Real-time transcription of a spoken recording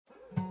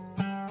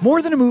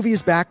More Than a Movie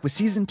is back with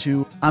Season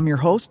 2. I'm your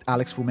host,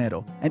 Alex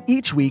Fumero, and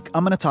each week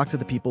I'm going to talk to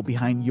the people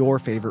behind your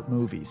favorite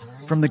movies.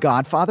 From The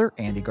Godfather,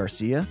 Andy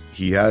Garcia.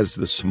 He has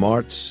the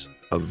smarts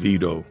of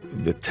Vito,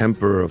 the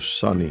temper of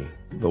Sonny,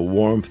 the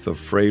warmth of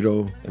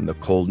Fredo, and the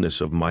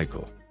coldness of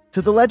Michael.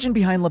 To the legend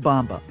behind La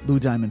Bamba, Lou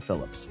Diamond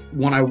Phillips.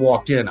 When I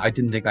walked in, I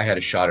didn't think I had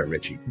a shot at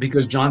Richie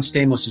because John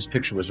Stamos'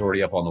 picture was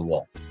already up on the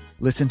wall.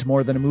 Listen to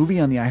More Than a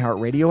Movie on the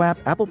iHeartRadio app,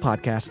 Apple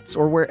Podcasts,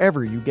 or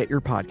wherever you get your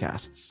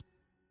podcasts.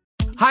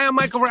 Hi, I'm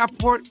Michael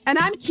Rappaport. And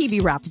I'm Kibi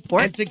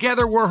Rappaport. And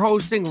together we're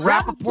hosting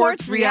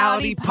Rappaport's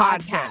Reality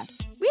Podcast.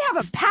 We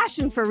have a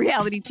passion for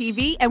reality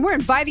TV, and we're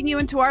inviting you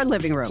into our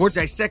living room. We're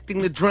dissecting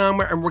the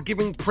drama, and we're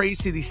giving praise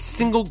to the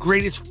single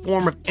greatest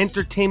form of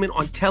entertainment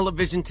on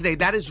television today.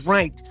 That is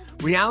right.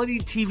 Reality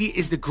TV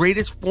is the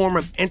greatest form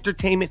of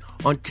entertainment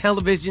on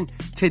television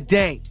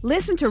today.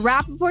 Listen to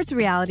Rappaport's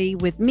Reality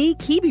with me,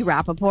 Kibi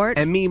Rappaport.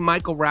 And me,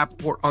 Michael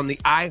Rappaport, on the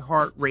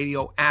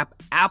iHeartRadio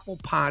app, Apple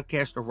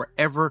Podcast, or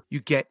wherever you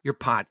get your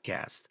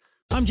podcast.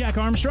 I'm Jack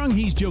Armstrong.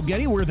 He's Joe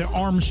Getty. We're the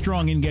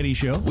Armstrong and Getty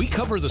Show. We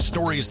cover the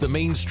stories the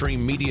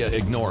mainstream media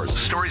ignores.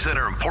 Stories that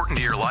are important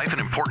to your life and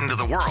important to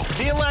the world.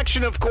 The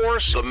election, of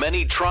course. The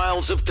many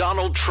trials of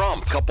Donald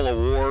Trump. Couple of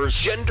wars.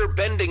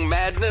 Gender-bending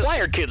madness. Why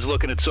are kids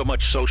looking at so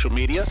much social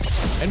media?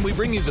 And we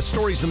bring you the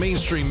stories the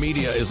mainstream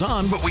media is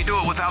on. But we do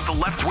it without the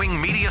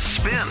left-wing media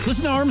spin.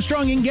 Listen to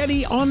Armstrong and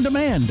Getty on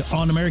demand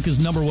on America's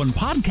 #1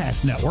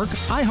 podcast network,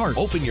 iHeart.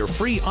 Open your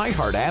free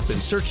iHeart app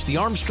and search The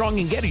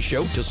Armstrong and Getty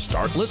Show to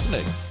start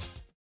listening.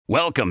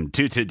 Welcome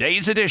to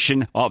today's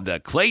edition of the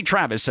Clay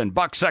Travis and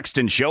Buck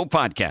Sexton Show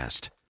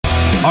podcast.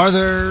 Are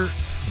there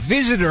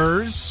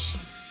visitors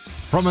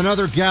from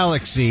another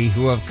galaxy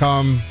who have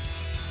come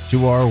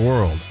to our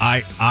world?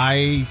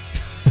 I'm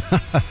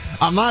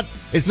not,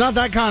 it's not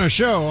that kind of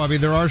show. I mean,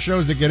 there are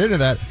shows that get into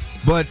that.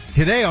 But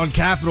today on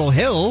Capitol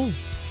Hill,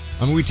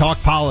 I mean, we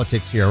talk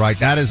politics here, right?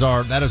 That is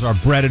our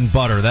bread and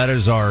butter. That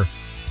is our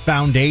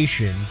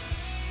foundation.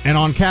 And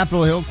on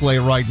Capitol Hill, Clay,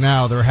 right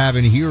now, they're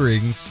having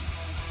hearings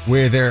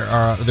where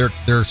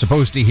they're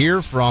supposed to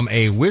hear from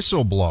a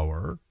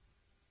whistleblower,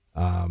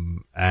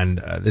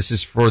 and this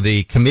is for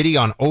the Committee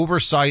on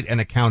Oversight and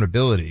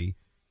Accountability,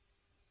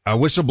 a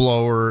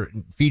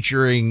whistleblower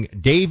featuring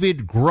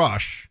David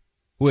Grush,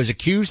 who has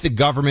accused the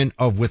government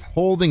of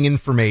withholding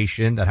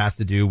information that has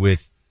to do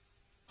with,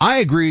 I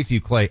agree with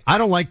you, Clay, I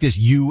don't like this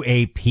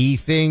UAP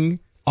thing,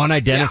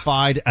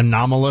 unidentified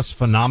anomalous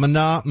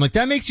phenomena. I'm like,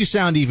 that makes you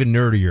sound even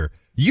nerdier.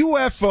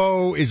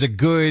 UFO is a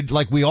good,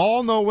 like, we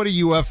all know what a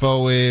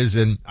UFO is,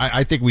 and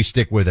I think we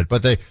stick with it.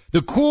 But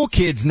the cool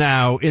kids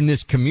now in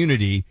this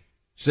community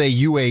say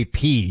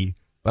UAP,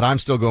 but I'm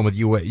still going with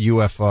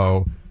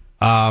UFO.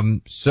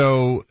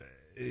 So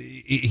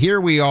here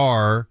we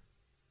are,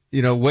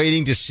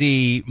 waiting to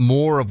see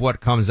more of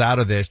what comes out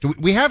of this.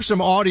 We have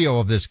some audio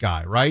of this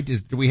guy, right?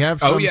 Do we have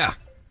some? Oh, yeah.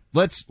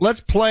 Let's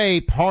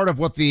play part of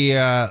what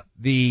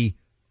the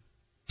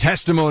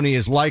testimony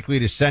is likely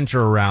to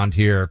center around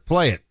here.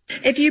 Play it.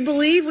 If you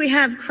believe we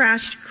have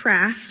crashed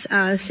craft,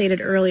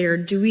 stated earlier,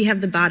 do we have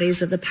the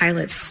bodies of the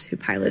pilots who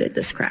piloted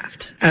this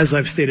craft? As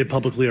I've stated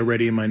publicly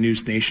already in my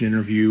News Nation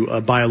interview,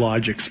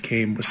 biologics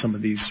came with some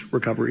of these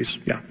recoveries.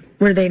 Yeah.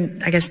 Were they,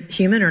 I guess,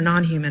 human or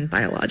non-human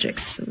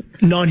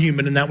biologics?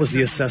 Non-human, and that was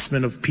the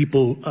assessment of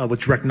people with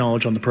direct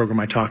knowledge on the program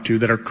I talked to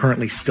that are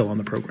currently still on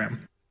the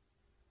program.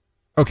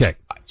 Okay.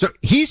 So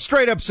he's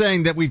straight up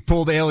saying that we've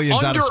pulled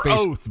aliens out of space.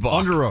 Under oath, Buck.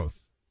 Under oath.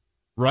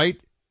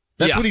 Right?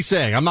 That's what he's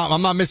saying. I'm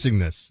not missing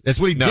this. That's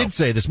what he did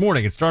say this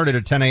morning. It started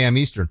at 10 a.m.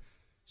 Eastern.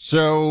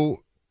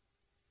 So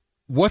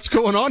what's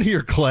going on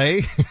here,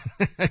 Clay? Do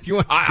you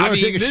want to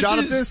take a shot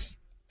at this?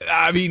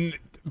 I mean,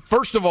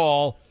 first of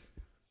all,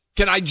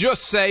 can I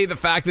just say the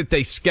fact that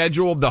they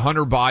scheduled the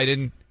Hunter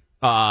Biden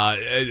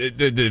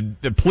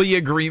the plea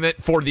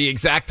agreement for the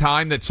exact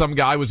time that some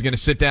guy was going to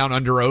sit down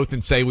under oath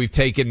and say we've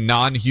taken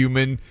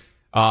non-human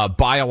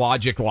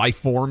biologic life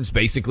forms,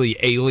 basically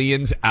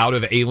aliens, out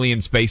of alien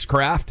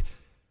spacecraft?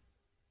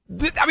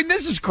 I mean,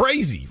 this is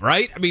crazy,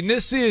 right? I mean,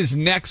 this is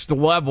next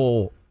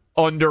level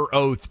under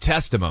oath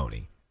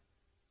testimony.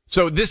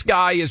 So this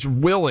guy is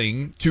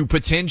willing to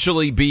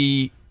potentially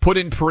be put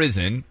in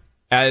prison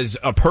as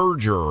a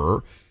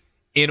perjurer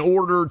in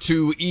order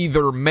to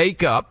either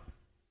make up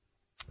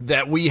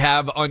that we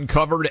have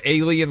uncovered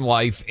alien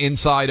life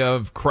inside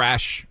of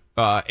crash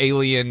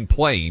alien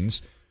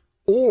planes,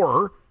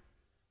 or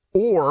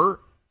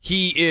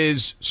he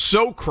is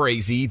so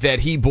crazy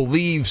that he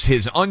believes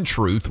his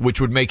untruth, which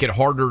would make it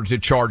harder to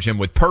charge him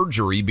with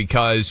perjury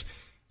because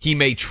he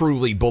may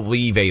truly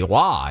believe a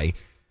lie.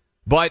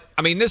 But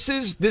I mean, this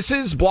is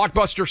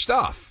blockbuster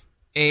stuff.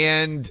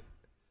 And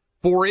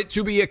for it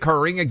to be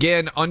occurring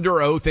again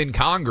under oath in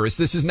Congress,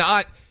 this is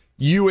not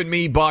you and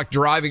me, Buck,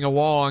 driving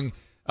along.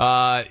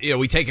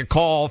 We take a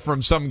call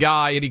from some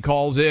guy and he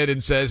calls in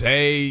and says,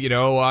 hey,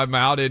 I'm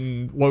out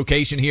in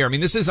location here. I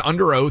mean, this is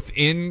under oath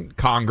in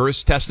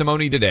Congress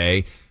testimony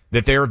today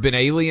that there have been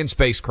alien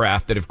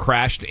spacecraft that have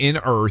crashed in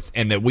Earth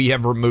and that we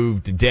have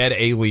removed dead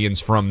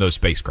aliens from those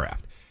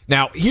spacecraft.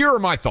 Now, here are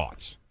my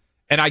thoughts.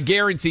 And I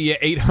guarantee you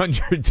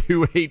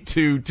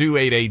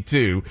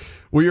 800-282-2882,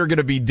 we are going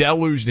to be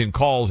deluged in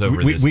calls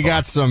over this. We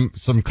got some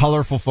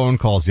colorful phone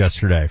calls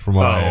yesterday from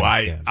what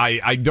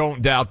I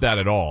don't doubt that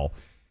at all.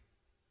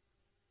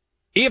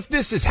 If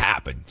this has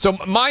happened, so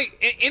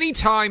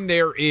anytime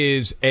there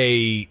is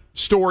a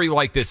story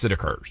like this that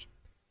occurs,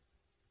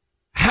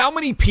 how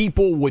many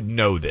people would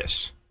know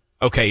this?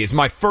 Okay, is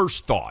my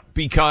first thought.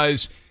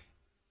 Because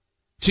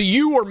to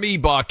you or me,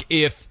 Buck,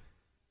 if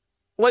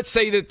let's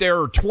say that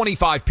there are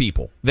 25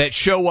 people that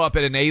show up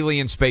at an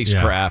alien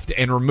spacecraft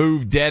and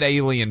remove dead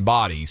alien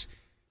bodies,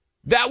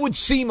 that would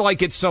seem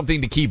like it's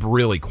something to keep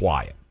really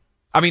quiet.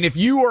 I mean, if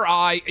you or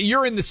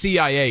you're in the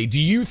CIA, do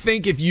you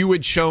think if you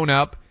had shown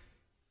up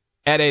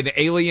at an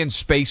alien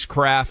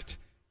spacecraft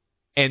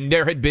and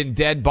there had been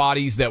dead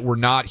bodies that were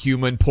not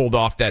human pulled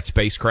off that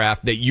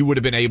spacecraft, that you would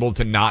have been able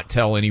to not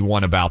tell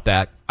anyone about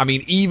that? I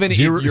mean, even if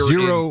you're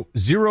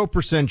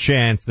 0%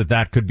 chance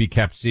that could be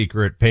kept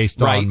secret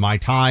based on my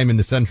time in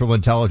the Central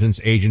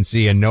Intelligence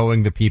Agency and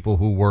knowing the people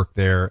who work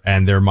there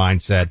and their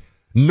mindset.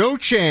 No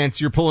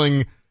chance you're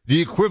pulling the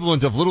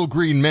equivalent of little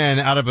green men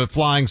out of a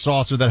flying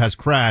saucer that has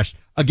crashed.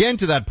 Again,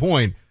 to that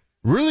point,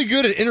 really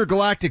good at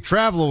intergalactic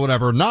travel or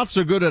whatever, not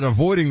so good at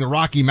avoiding the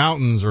Rocky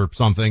Mountains or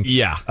something.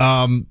 Yeah.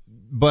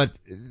 But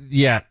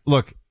yeah,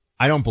 look,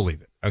 I don't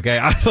believe it. Okay.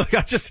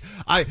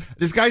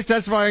 This guy's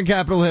testifying on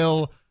Capitol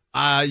Hill.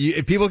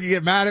 People can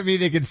get mad at me.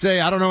 They can say,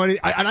 I don't know and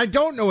I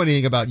don't know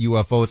anything about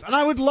UFOs, and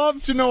I would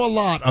love to know a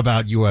lot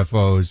about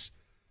UFOs.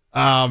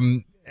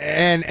 And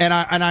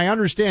I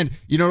understand,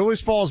 it always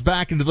falls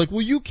back into like,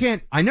 well, you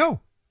can't, I know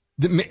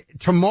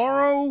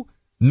tomorrow,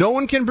 no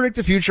one can predict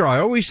the future. I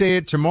always say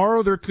it.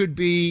 Tomorrow there could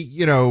be,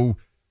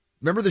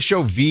 remember the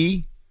show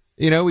V?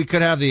 We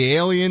could have the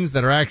aliens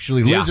that are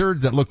actually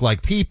lizards that look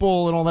like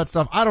people and all that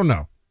stuff. I don't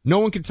know. No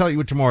one can tell you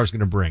what tomorrow's going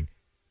to bring.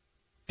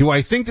 Do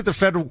I think that the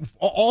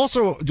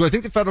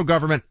federal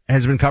government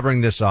has been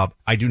covering this up?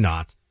 I do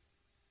not.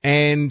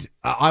 And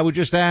I would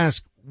just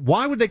ask,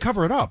 why would they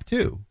cover it up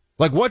too?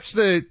 Like, what's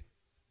the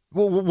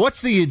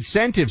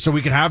incentive so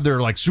we can have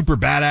their like super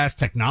badass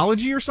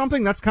technology or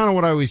something? That's kind of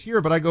what I always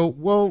hear, but I go,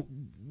 well,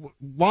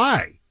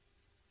 why?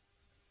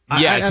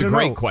 Yeah, it's a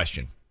great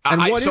question. And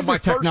what is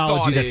this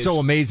technology that's so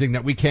amazing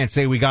that we can't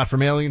say we got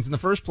from aliens in the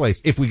first place,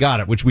 if we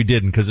got it, which we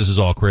didn't because this is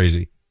all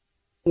crazy?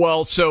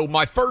 Well, so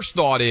my first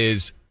thought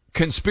is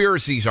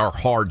conspiracies are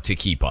hard to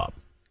keep up,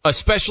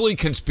 especially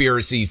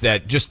conspiracies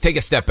that, just take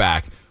a step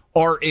back,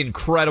 are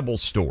incredible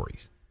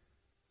stories.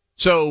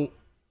 So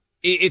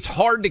it's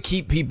hard to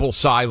keep people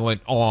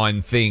silent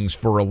on things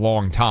for a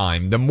long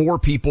time. The more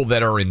people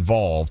that are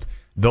involved,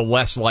 the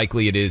less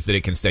likely it is that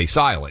it can stay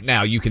silent.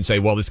 Now, you can say,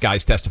 well, this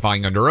guy's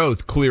testifying under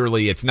oath.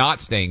 Clearly, it's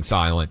not staying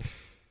silent.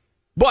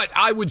 But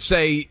I would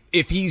say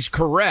if he's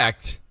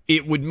correct,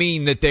 it would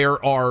mean that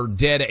there are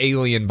dead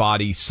alien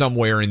bodies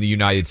somewhere in the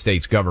United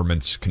States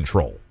government's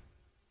control.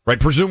 Right?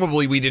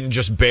 Presumably, we didn't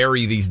just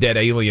bury these dead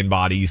alien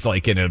bodies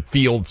like in a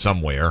field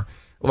somewhere.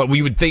 But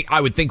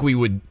I would think we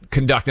would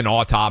conduct an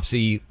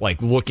autopsy,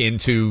 like look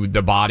into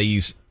the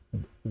bodies.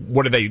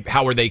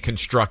 How are they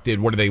constructed?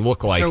 What do they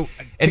look like? So,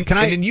 can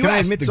I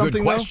admit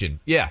something? Question.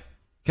 Yeah.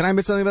 Can I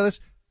admit something about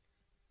this?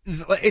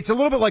 It's a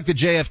little bit like the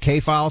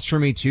JFK files for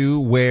me too,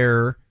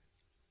 where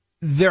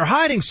they're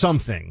hiding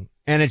something.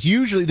 And it's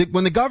usually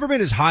when the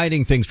government is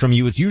hiding things from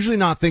you, it's usually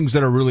not things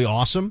that are really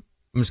awesome.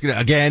 I'm just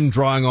again,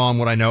 drawing on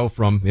what I know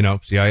from,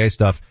 CIA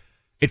stuff.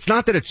 It's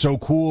not that it's so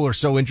cool or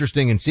so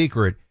interesting and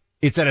secret.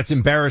 It's that it's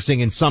embarrassing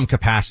in some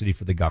capacity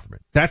for the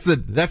government. That's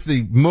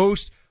the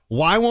most.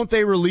 Why won't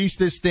they release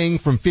this thing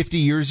from 50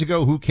 years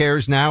ago? Who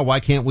cares now? Why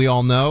can't we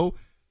all know?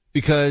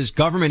 Because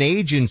government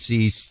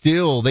agencies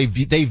still, they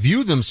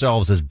view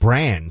themselves as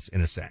brands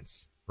in a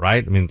sense,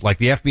 right? I mean, like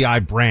the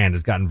FBI brand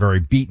has gotten very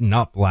beaten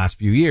up the last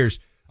few years,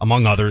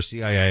 among others,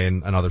 CIA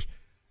and others.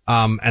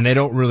 And they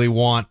don't really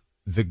want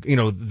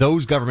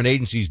those government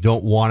agencies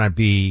don't want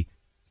to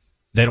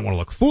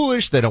look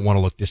foolish. They don't want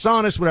to look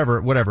dishonest,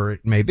 whatever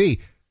it may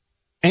be.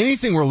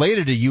 Anything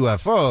related to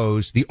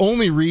UFOs, the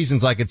only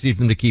reasons I could see for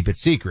them to keep it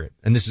secret,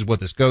 and this is what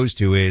this goes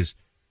to, is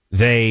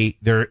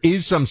there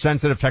is some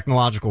sensitive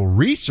technological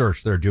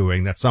research they're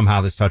doing that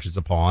somehow this touches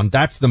upon.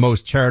 That's the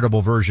most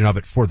charitable version of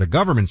it for the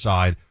government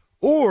side.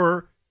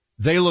 Or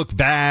they look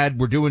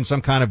bad. We're doing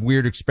some kind of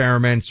weird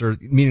experiments, or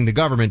meaning the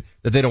government,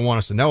 that they don't want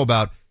us to know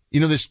about.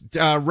 This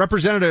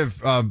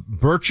Representative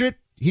Burchett,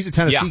 he's a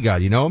Tennessee guy.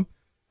 Do you know him?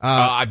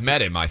 I've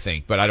met him, I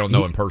think, but I don't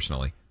know him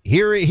personally.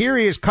 Here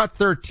he is, cut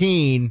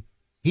 13.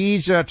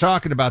 He's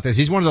talking about this.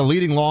 He's one of the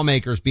leading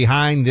lawmakers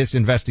behind this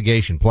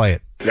investigation. Play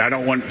it. I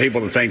don't want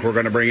people to think we're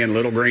going to bring in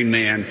little green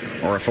men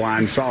or a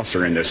flying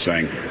saucer in this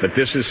thing, but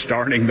this is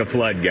starting the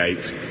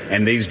floodgates,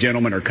 and these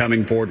gentlemen are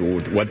coming forward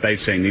with what they've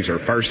seen. These are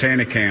firsthand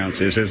accounts.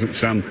 This isn't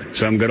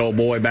some good old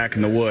boy back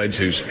in the woods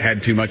who's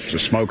had too much to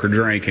smoke or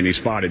drink and he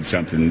spotted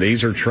something.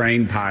 These are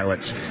trained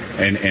pilots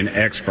and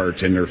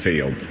experts in their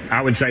field.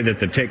 I would say that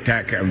the Tic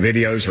Tac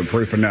videos are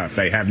proof enough.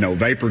 They have no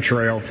vapor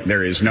trail.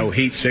 There is no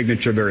heat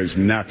signature. There is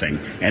nothing.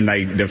 and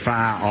they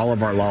defy all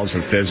of our laws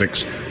of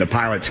physics. The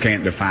pilots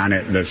can't define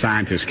it. The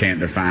scientists can't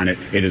define it.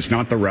 It is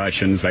not the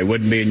Russians. They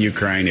wouldn't be in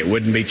Ukraine. It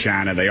wouldn't be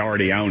China. They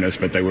already own us,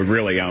 but they would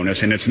really own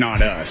us, and it's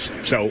not us.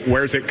 So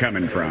where's it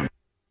coming from?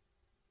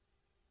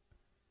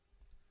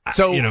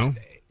 So,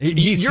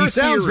 he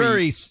sounds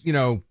very,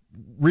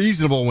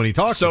 reasonable when he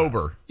talks.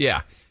 Sober.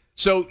 Yeah.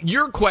 So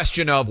your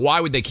question of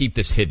why would they keep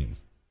this hidden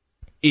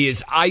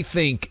is, I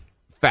think,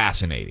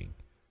 fascinating.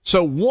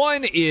 So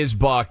one is,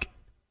 Buck,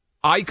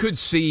 I could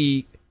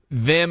see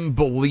them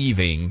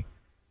believing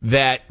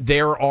that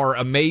there are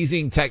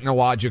amazing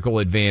technological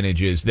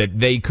advantages that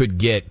they could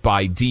get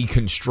by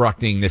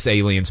deconstructing this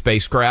alien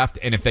spacecraft.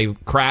 And if they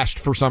crashed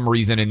for some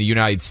reason in the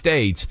United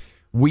States,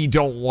 we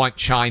don't want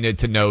China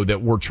to know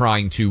that we're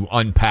trying to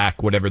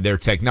unpack whatever their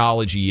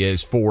technology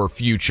is for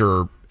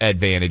future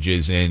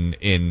advantages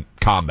in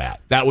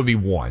combat. That would be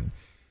one.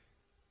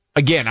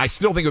 Again, I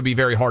still think it would be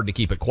very hard to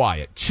keep it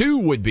quiet. Two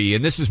would be,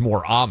 and this is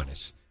more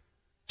ominous,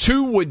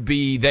 two would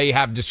be they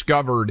have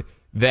discovered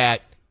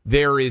that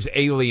there is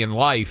alien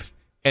life,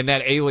 and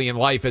that alien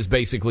life has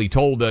basically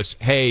told us,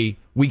 hey,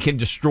 we can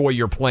destroy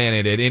your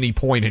planet at any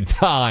point in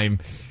time,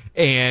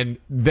 and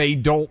they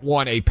don't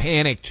want a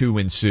panic to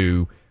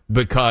ensue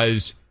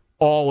because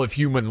all of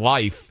human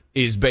life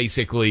is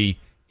basically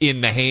in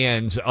the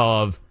hands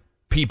of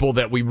people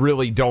that we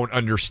really don't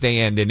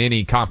understand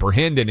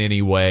comprehend in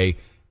any way.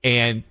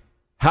 And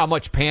how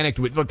much panic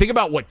think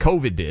about what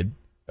COVID did,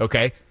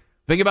 okay?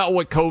 Think about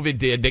what COVID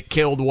did that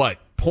killed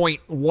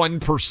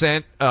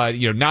 0.1%,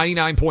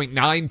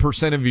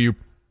 99.9% of you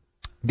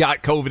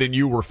got COVID and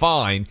you were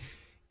fine.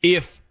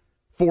 If,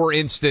 for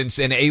instance,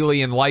 an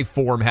alien life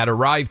form had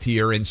arrived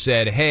here and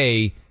said,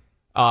 hey,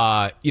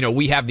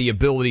 we have the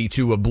ability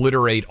to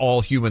obliterate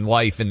all human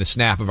life in the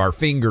snap of our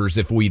fingers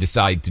if we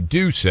decide to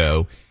do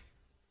so,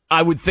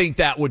 I would think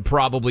that would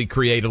probably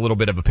create a little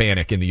bit of a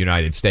panic in the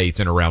United States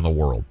and around the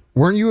world.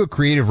 Weren't you a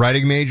creative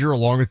writing major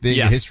along with being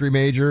a history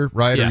major,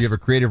 right? Yes. Or you have a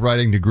creative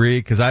writing degree?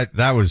 Because I'm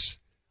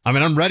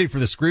ready for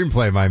the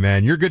screenplay, my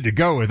man. You're good to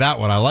go with that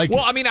one. I like it.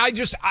 Well, I mean,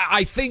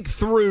 I think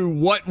through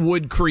what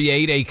would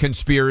create a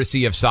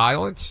conspiracy of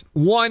silence.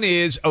 One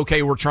is,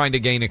 okay, we're trying to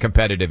gain a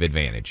competitive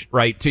advantage,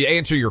 right? To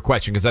answer your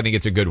question, because I think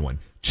it's a good one.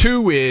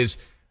 Two is,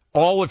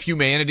 all of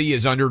humanity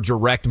is under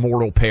direct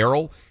mortal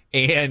peril,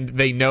 and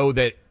they know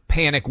that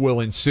panic will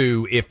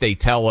ensue if they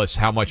tell us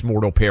how much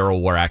mortal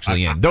peril we're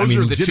actually in. Those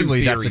are the two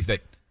theories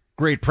that...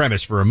 Great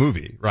premise for a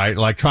movie, right?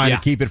 Like trying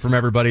to keep it from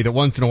everybody that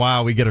once in a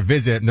while we get a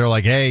visit and they're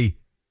like, hey,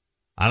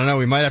 I don't know,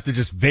 we might have to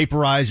just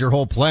vaporize your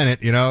whole planet,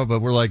 but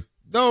we're like,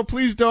 no,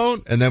 please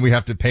don't. And then we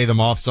have to pay them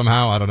off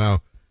somehow. I don't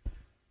know.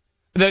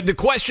 The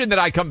question that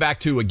I come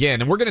back to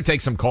again, and we're going to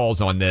take some calls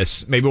on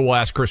this. Maybe we'll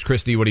ask Chris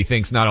Christie what he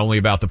thinks not only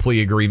about the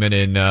plea agreement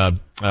in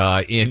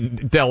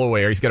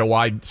Delaware. He's got a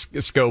wide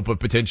scope of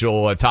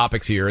potential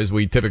topics here, as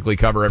we typically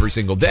cover every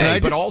single day.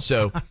 But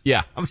also,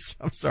 yeah. I'm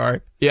sorry.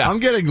 Yeah. I'm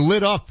getting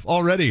lit up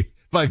already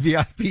by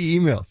VIP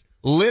emails.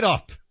 Lit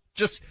up.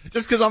 Just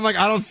because I'm like,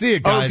 I don't see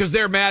it, guys. Oh, because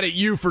they're mad at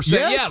you for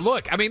saying, yeah,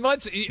 look, I mean,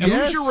 who's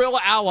your real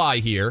ally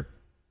here?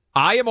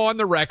 I am on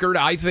the record.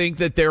 I think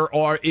that there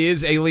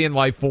is alien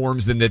life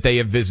forms and that they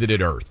have visited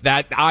Earth.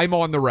 That I'm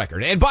on the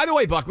record. And by the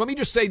way, Buck, let me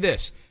just say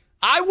this.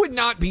 I would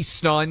not be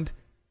stunned.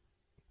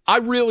 I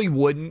really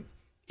wouldn't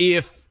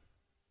if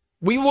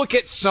we look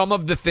at some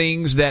of the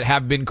things that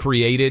have been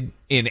created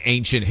in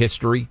ancient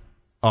history.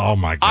 Oh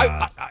my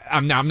God.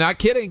 I'm not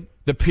kidding.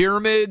 The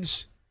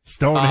pyramids,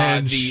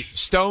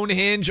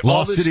 Stonehenge, all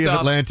Lost this City stuff. of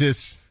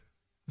Atlantis.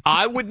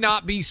 I would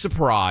not be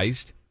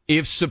surprised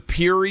if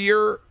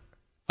superior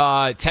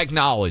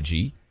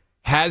technology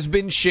has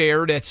been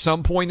shared at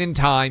some point in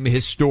time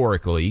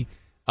historically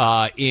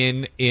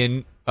in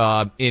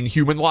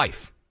human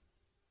life.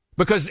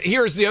 Because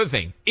here's the other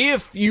thing: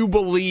 if you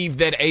believe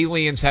that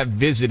aliens have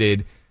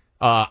visited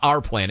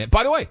our planet,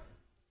 by the way,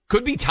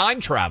 could be time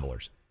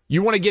travelers.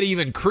 You want to get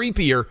even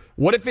creepier?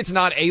 What if it's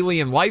not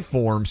alien life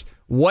forms?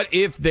 What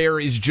if there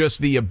is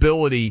just the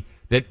ability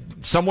that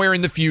somewhere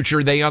in the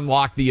future they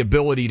unlock the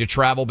ability to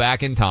travel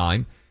back in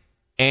time?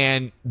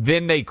 And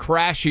then they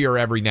crash here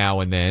every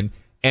now and then,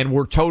 and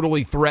we're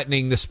totally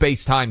threatening the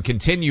space-time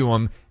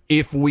continuum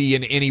if we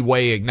in any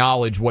way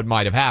acknowledge what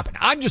might have happened.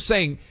 I'm just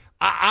saying,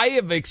 I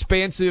have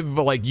expansive,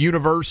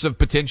 universe of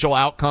potential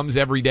outcomes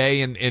every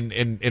day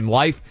in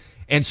life,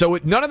 and so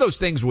none of those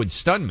things would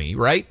stun me,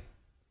 right?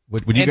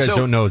 What you guys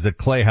don't know is that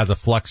Clay has a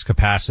flux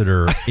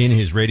capacitor in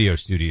his radio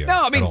studio.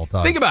 No, I mean, at all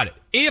times. Think about it.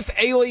 If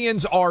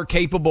aliens are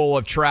capable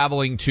of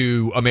traveling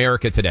to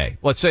America today,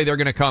 let's say they're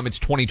going to come, it's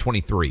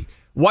 2023.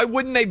 Why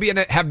wouldn't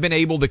they have been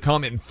able to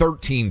come in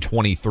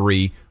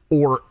 1323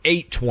 or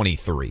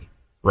 823,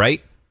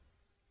 right?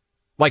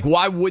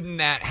 Why wouldn't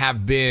that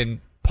have been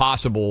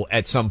possible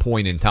at some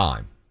point in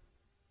time?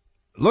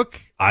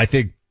 Look, I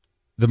think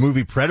the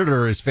movie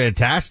Predator is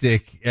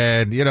fantastic,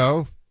 and,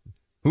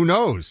 who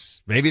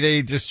knows? Maybe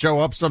they just show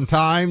up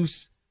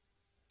sometimes.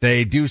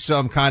 They do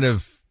some kind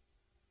of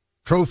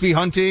trophy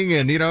hunting,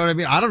 and you know what I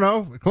mean? I don't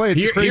know. Clay,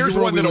 it's a crazy Here's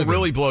world one that'll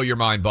really blow your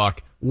mind,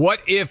 Buck.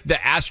 What if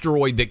the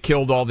asteroid that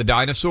killed all the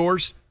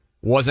dinosaurs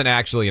wasn't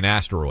actually an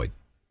asteroid?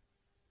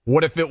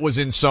 What if it was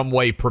in some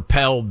way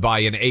propelled by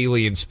an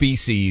alien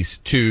species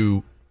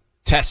to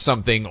test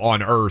something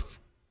on Earth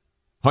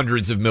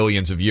hundreds of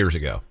millions of years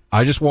ago?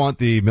 I just want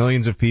the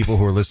millions of people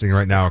who are listening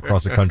right now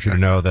across the country to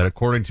know that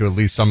according to at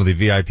least some of the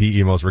VIP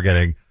emails we're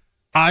getting,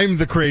 I'm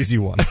the crazy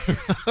one.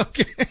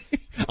 Okay.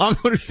 I'm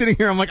sitting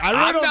here. I'm like, I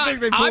really don't think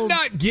they pulled. I'm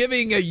not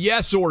giving a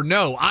yes or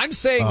no. I'm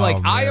saying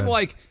I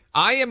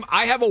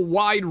have a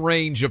wide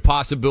range of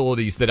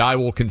possibilities that I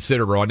will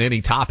consider on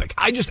any topic.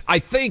 I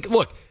think,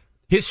 look,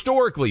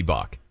 historically,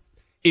 Buck,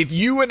 if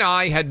you and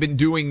I had been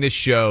doing this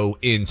show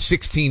in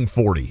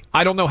 1640,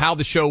 I don't know how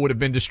the show would have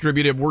been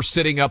distributed. We're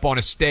sitting up on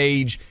a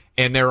stage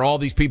and there are all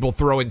these people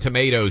throwing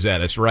tomatoes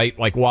at us, right?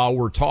 Like while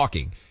we're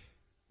talking.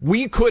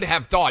 We could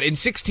have thought in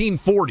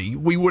 1640,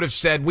 we would have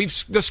said, we've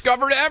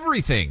discovered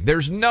everything.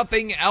 There's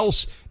nothing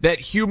else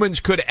that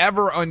humans could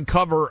ever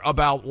uncover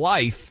about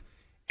life.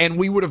 And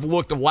we would have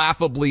looked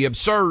laughably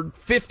absurd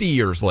 50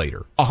 years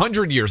later,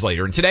 100 years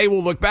later. And today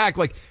we'll look back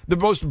like the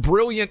most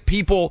brilliant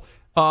people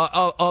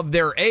of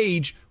their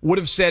age would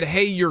have said,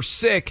 hey, you're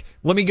sick.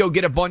 Let me go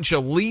get a bunch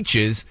of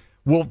leeches.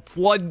 We'll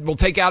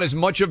take out as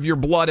much of your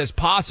blood as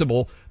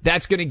possible.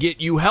 That's going to get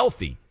you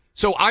healthy.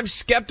 So I'm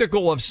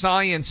skeptical of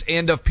science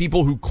and of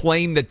people who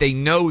claim that they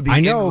know the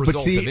end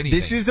result of anything.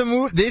 This is the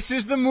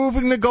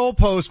moving the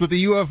goalpost with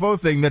the UFO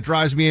thing that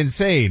drives me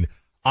insane.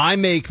 I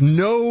make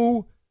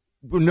no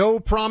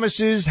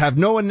promises, have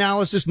no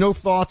analysis, no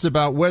thoughts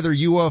about whether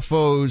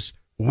UFOs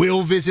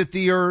will visit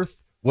the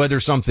Earth, whether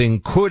something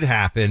could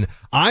happen.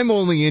 I'm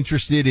only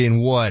interested in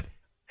what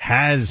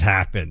has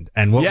happened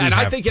and what we have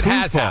I think it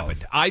has proof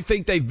happened. of. I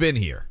think they've been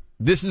here.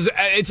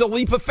 It's a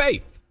leap of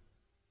faith.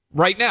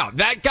 Right now,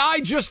 that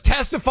guy just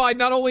testified.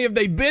 Not only have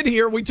they been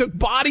here, we took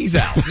bodies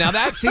out. Now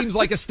that seems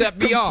like a step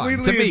beyond to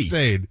Completely me.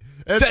 insane.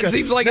 That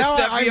seems like a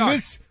step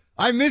beyond.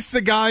 I miss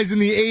the guys in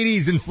the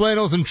 80s in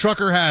flannels and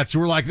trucker hats who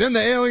were like, then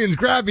the aliens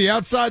grab me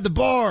outside the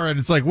bar. And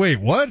it's like,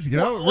 wait, what? You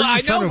know, we're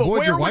just trying to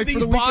avoid your wife for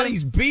the weekend. Where would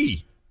these bodies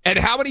be? And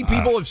how many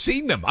people have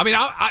seen them? I mean,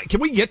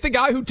 can we get the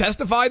guy who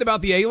testified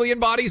about the alien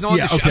bodies on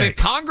the show? Okay. I mean,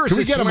 Congress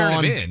is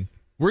swearing him in.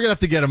 We're going to have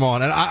to get him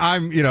on. And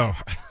I'm,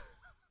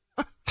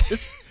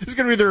 it's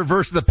going to be the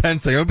reverse of the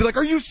Pence thing. I'll be like,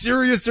 are you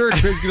serious, sir?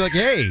 And Chris going to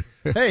be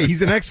like, hey,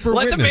 he's an expert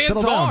Let witness. the man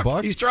Settle talk. down,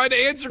 Buck. He's trying to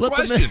answer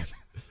questions.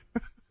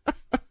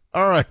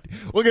 All right.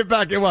 We'll get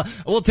back.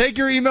 We'll take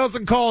your emails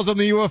and calls on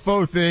the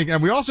UFO thing.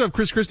 And we also have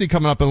Christie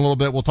coming up in a little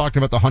bit. We'll talk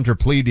about the Hunter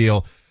plea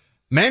deal.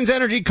 Men's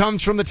energy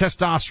comes from the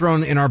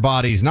testosterone in our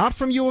bodies, not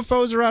from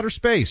UFOs or outer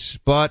space.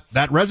 But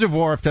that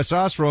reservoir of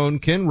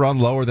testosterone can run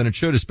lower than it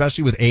should,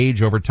 especially with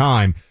age over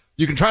time.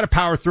 You can try to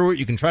power through it.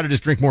 You can try to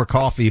just drink more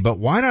coffee, but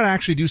why not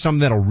actually do something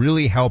that'll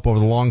really help over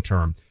the long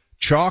term?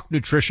 Chalk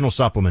nutritional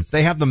supplements.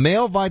 They have the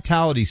male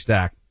vitality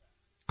stack,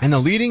 and the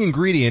leading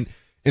ingredient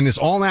in this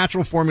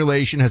all-natural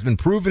formulation has been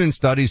proven in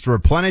studies to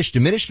replenish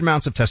diminished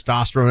amounts of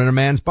testosterone in a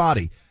man's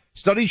body.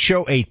 Studies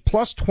show a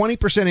plus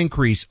 20%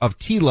 increase of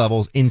T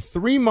levels in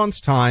 3 months'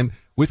 time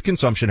with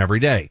consumption every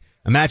day.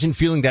 Imagine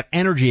feeling that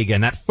energy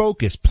again, that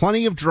focus,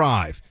 plenty of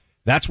drive.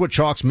 That's what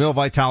Chalk's Male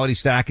Vitality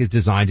Stack is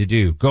designed to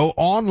do. Go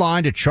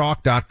online to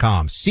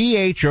chalk.com,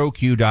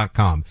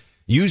 CHOQ.com.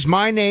 Use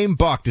my name,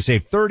 Buck, to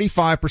save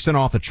 35%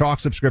 off the Chalk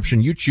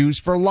subscription you choose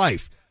for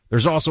life.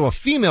 There's also a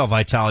female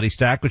vitality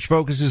stack, which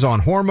focuses on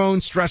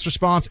hormones, stress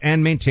response,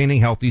 and maintaining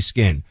healthy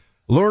skin.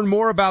 Learn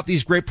more about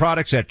these great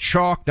products at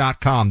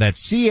chalk.com.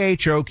 That's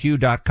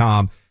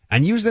CHOQ.com.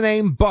 And use the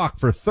name Buck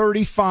for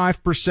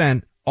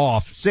 35%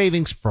 off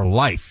savings for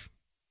life.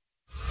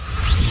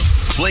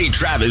 Clay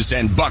Travis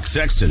and Buck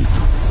Sexton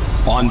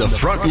on the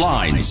front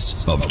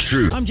lines of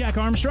truth. I'm Jack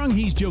Armstrong.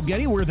 He's Joe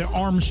Getty. We're the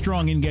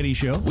Armstrong and Getty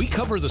Show. We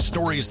cover the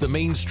stories the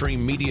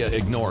mainstream media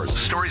ignores.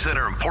 Stories that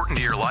are important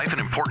to your life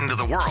and important to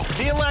the world.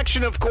 The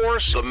election, of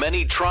course. The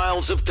many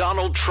trials of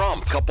Donald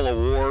Trump. Couple of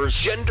wars.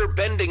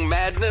 Gender-bending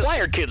madness. Why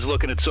are kids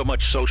looking at so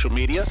much social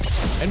media?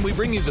 And we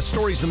bring you the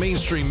stories the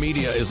mainstream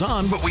media is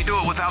on, But we do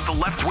it without the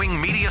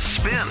left-wing media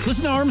spin.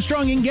 Listen to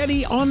Armstrong and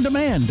Getty on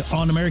demand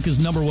on America's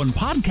 #1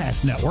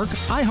 podcast network,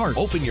 iHeart.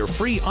 Open your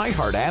free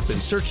iHeart app and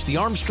search the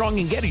Armstrong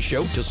and Getty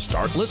Show to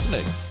start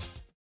listening.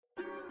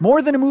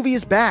 More Than a Movie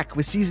is back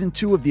with season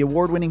 2 of the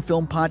award-winning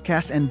film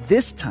podcast, and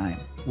this time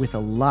with a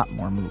lot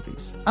more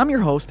movies. I'm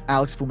your host,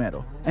 Alex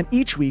Fumero, and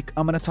each week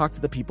I'm going to talk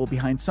to the people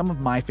behind some of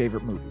my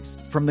favorite movies.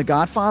 From The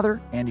Godfather,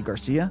 Andy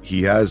Garcia.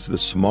 He has the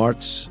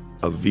smarts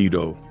of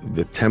Vito,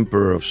 the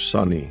temper of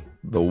Sonny,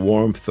 the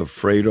warmth of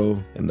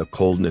Fredo, and the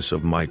coldness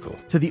of Michael.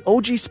 To the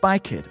OG Spy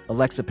Kid,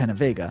 Alexa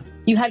Penavega.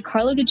 You had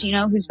Carla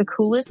Gugino, who's the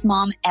coolest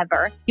mom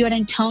ever. You had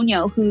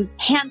Antonio, who's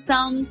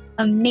handsome,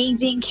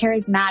 amazing,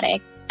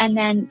 charismatic. And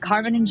then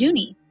Carmen and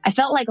Junie. I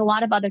felt like a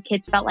lot of other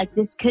kids felt like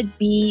this could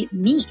be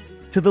me.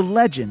 To the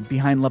legend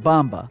behind La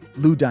Bamba,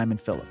 Lou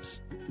Diamond Phillips.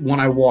 When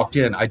I walked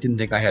in, I didn't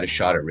think I had a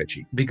shot at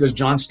Richie because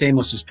John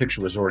Stamos'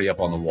 picture was already up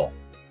on the wall.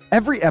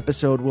 Every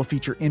episode will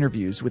feature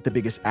interviews with the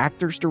biggest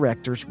actors,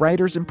 directors,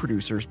 writers, and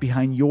producers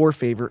behind your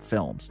favorite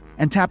films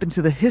and tap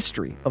into the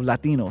history of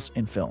Latinos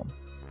in film.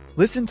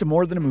 Listen to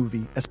More Than a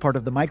Movie as part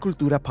of the My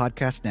Cultura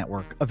podcast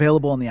network,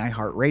 available on the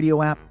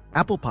iHeartRadio app,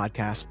 Apple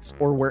Podcasts,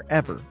 or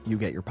wherever you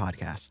get your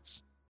podcasts.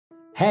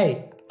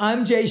 Hey,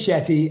 I'm Jay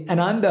Shetty, and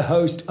I'm the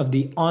host of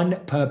the On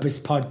Purpose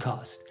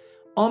podcast.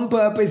 On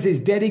Purpose is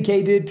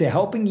dedicated to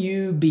helping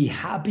you be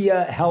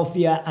happier,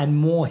 healthier, and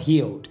more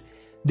healed.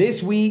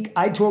 This week,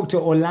 I talked to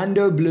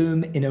Orlando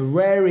Bloom in a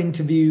rare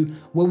interview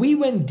where we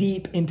went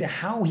deep into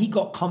how he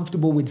got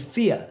comfortable with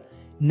fear,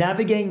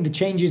 navigating the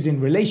changes in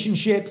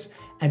relationships,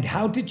 and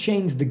how to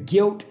change the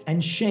guilt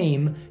and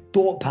shame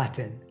thought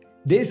pattern.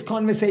 This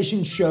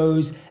conversation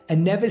shows a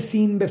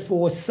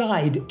never-seen-before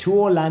side to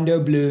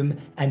Orlando Bloom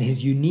and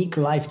his unique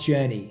life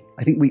journey.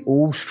 I think we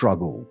all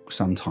struggle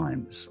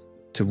sometimes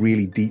to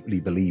really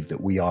deeply believe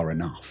that we are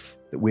enough,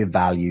 that we're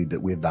valued,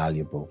 that we're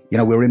valuable. You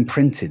know, we're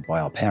imprinted by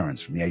our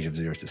parents from the age of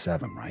 0 to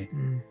 7, right?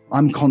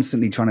 I'm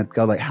constantly trying to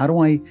go like, how do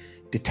I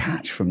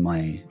detach from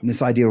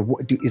this idea of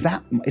is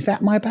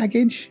that my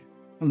baggage?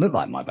 It doesn't look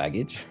like my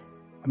baggage.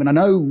 I mean, I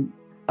know,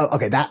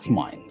 okay, that's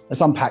mine.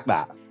 Let's unpack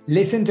that.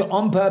 Listen to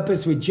On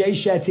Purpose with Jay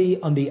Shetty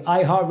on the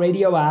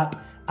iHeartRadio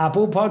app,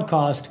 Apple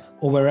Podcast,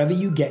 or wherever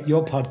you get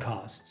your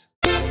podcasts.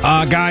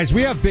 Guys,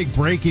 we have big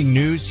breaking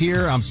news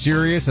here. I'm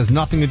serious. Has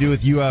nothing to do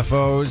with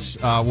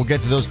UFOs. We'll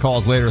get to those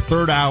calls later.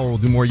 Third hour, we'll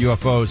do more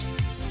UFOs.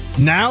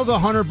 Now the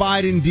Hunter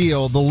Biden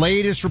deal, the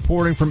latest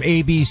reporting from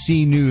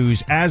ABC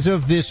News. As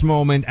of this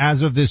moment,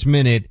 as of this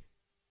minute,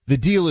 the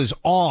deal is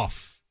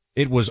off.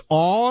 It was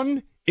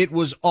on, it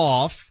was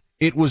off,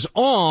 it was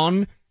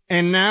on,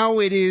 and now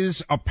it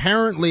is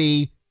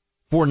apparently,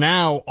 for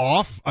now,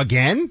 off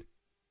again?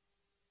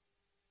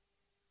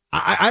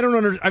 I don't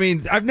understand. I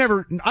mean, I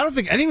don't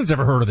think anyone's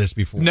ever heard of this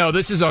before. No,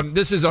 this is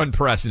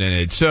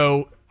unprecedented.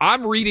 So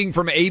I'm reading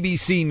from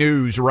ABC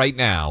News right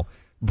now.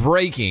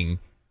 Breaking,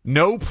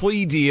 no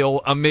plea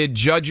deal amid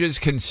judge's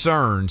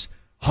concerns.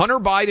 Hunter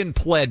Biden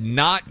pled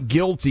not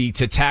guilty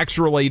to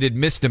tax-related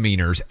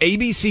misdemeanors.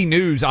 ABC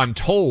News, I'm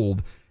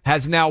told,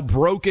 has now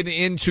broken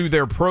into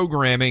their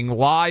programming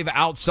live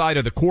outside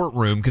of the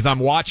courtroom because I'm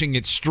watching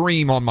it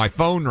stream on my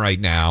phone right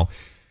now.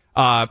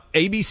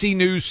 ABC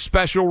News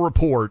special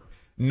report.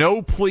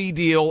 No plea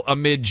deal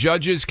amid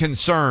judge's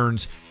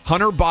concerns.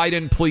 Hunter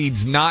Biden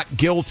pleads not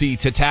guilty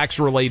to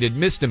tax-related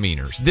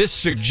misdemeanors. This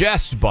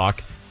suggests,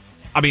 Buck,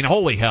 I mean,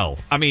 holy hell.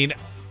 I mean,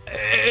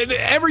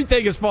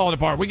 everything is falling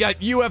apart. We got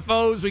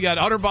UFOs. We got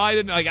Hunter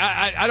Biden. Like,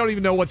 I don't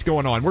even know what's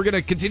going on. We're going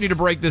to continue to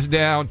break this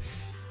down.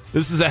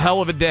 This is a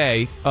hell of a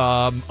day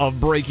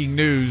of breaking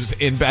news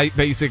in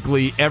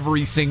basically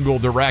every single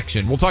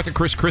direction. We'll talk to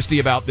Christie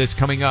about this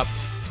coming up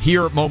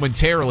here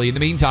momentarily. In the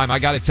meantime, I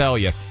got to tell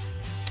you,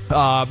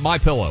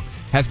 MyPillow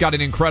has got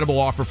an incredible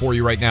offer for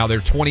you right now.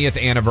 Their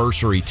 20th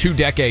anniversary, 2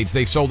 decades.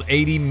 They've sold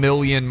 80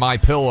 million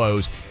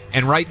MyPillows.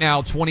 And right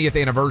now, 20th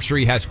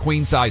anniversary has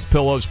queen-size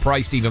pillows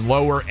priced even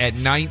lower at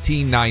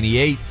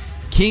 $19.98.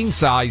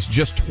 King-size,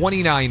 just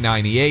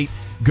 $29.98.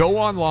 Go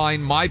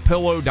online,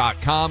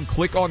 mypillow.com.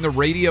 Click on the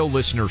radio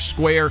listener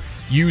square.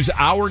 Use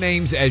our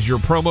names as your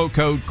promo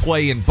code,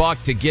 Clay and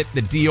Buck, to get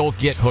the deal.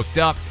 Get hooked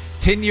up.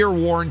 10-year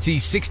warranty,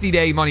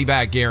 60-day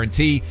money-back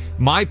guarantee.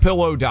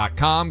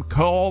 MyPillow.com.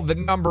 Call the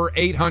number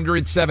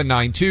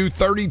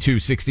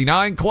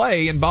 800-792-3269.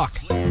 Clay and Buck.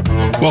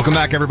 Welcome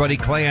back, everybody.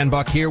 Clay and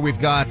Buck here.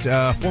 We've got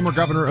former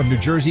governor of New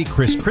Jersey,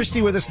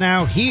 Christie, with us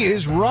now. He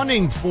is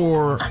running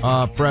for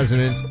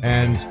president.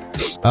 And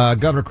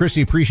Governor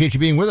Christie, appreciate you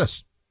being with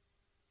us.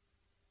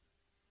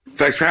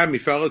 Thanks for having me,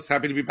 fellas.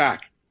 Happy to be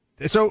back.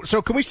 So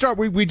can we start?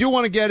 We do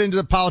want to get into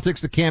the politics,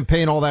 the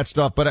campaign, all that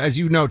stuff. But as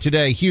you know,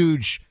 today,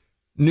 huge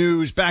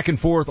news, back and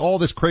forth, all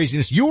this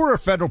craziness. You were a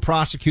federal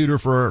prosecutor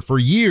for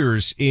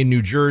years in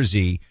New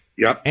Jersey.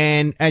 Yep.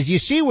 And as you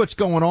see what's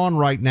going on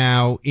right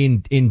now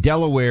in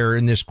Delaware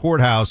in this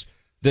courthouse,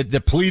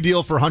 the plea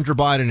deal for Hunter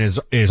Biden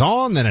is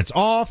on, then it's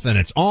off, then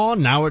it's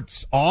on, now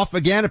it's off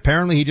again.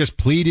 Apparently he just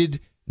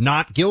pleaded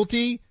not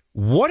guilty.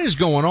 What is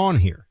going on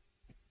here?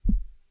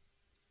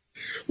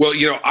 Well,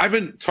 I've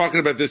been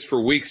talking about this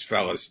for weeks,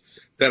 fellas,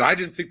 that I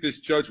didn't think this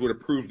judge would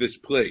approve this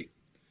plea.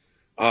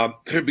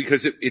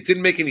 Because it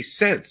didn't make any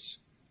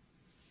sense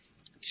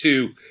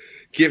to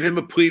give him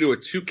a plea to a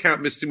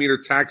 2-count misdemeanor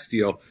tax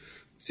deal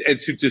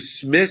and to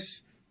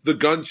dismiss the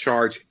gun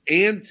charge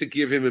and to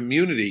give him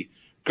immunity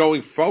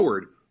going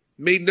forward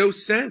made no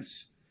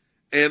sense.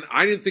 And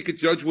I didn't think a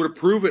judge would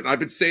approve it. And I've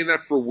been saying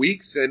that for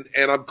weeks. And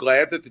I'm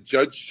glad that the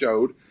judge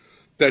showed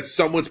that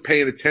someone's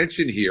paying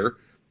attention here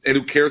and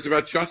who cares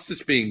about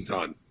justice being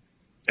done.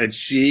 And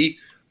she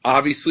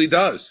obviously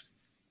does,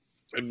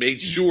 and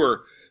made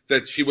sure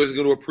that she wasn't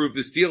going to approve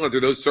this deal under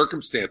those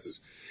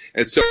circumstances.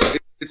 And so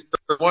it's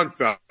one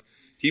fella.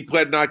 He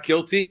pled not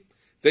guilty.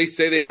 They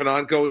say they have an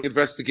ongoing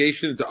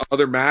investigation into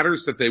other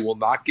matters that they will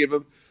not give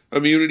him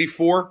immunity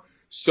for.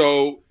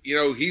 So,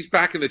 he's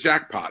back in the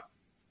jackpot.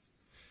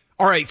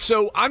 All right.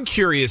 So I'm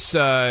curious.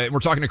 We're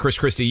talking to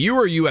Christie. You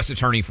were a U.S.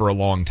 attorney for a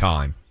long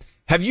time.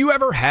 Have you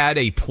ever had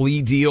a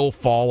plea deal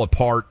fall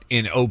apart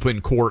in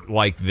open court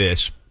like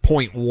this?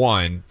 Point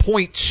one.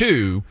 Point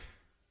two.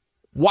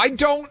 Why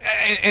don't,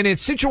 and in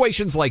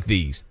situations like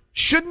these,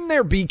 Shouldn't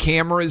there be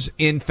cameras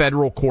in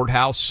federal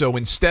courthouse? So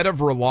instead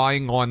of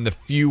relying on the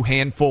few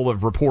handful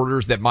of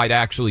reporters that might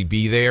actually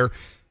be there,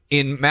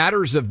 in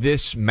matters of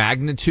this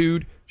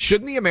magnitude,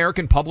 shouldn't the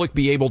American public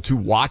be able to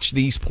watch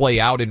these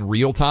play out in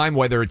real time,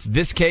 whether it's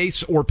this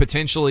case or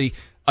potentially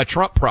a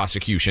Trump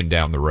prosecution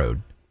down the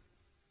road?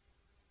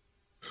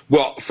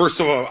 Well, first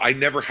of all, I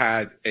never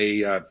had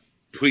a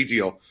plea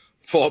deal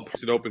fall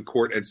apart in open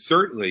court, and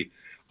certainly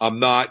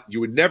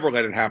you would never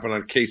let it happen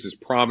on cases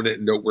prominent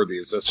and noteworthy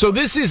as this. So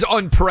this is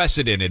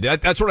unprecedented.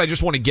 That's what I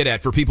just want to get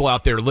at for people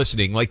out there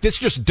listening. Like, this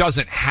just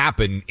doesn't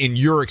happen in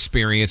your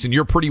experience, and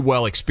you're pretty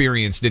well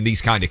experienced in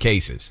these kind of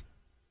cases.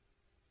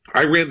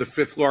 I ran the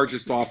 5th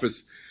largest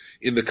office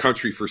in the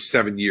country for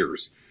 7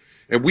 years.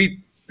 And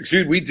we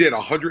did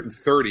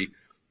 130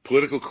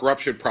 political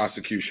corruption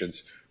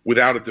prosecutions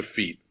without a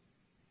defeat.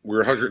 We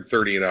were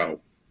 130-0.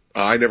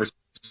 I never saw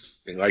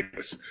anything like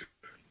this.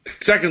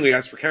 Secondly,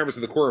 as for cameras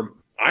in the courtroom,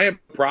 I have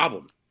a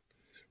problem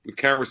with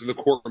cameras in the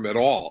courtroom at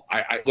all.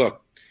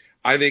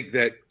 I think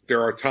that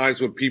there are times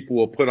when people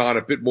will put on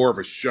a bit more of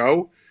a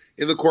show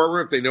in the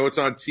courtroom if they know it's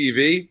on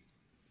TV.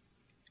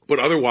 But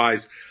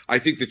otherwise, I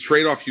think the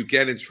trade-off you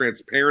get in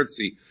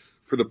transparency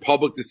for the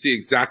public to see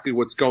exactly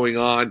what's going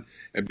on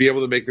and be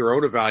able to make their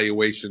own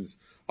evaluations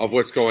of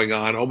what's going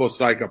on,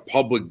 almost like a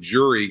public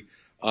jury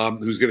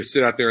who's going to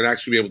sit out there and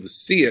actually be able to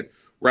see it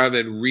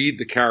rather than read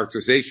the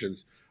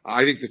characterizations.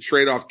 I think the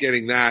trade-off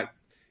getting that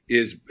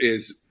is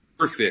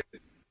worth it.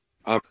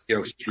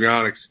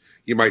 Histrionics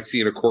you might see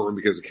in a courtroom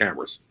because of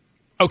cameras.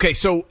 Okay,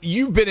 so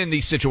you've been in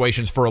these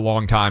situations for a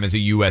long time as a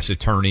U.S.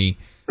 attorney.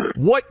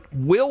 What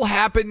will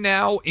happen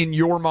now in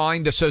your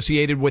mind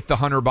associated with the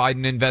Hunter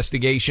Biden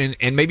investigation?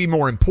 And maybe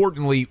more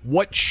importantly,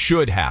 what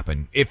should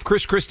happen? If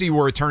Chris Christie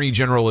were Attorney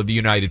General of the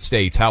United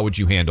States, how would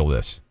you handle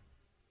this?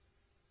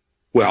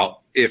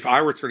 Well, if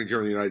I were Attorney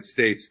General of the United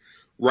States,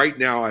 right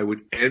now I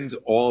would end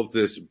all of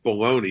this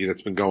baloney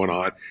that's been going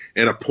on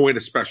and appoint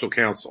a special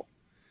counsel.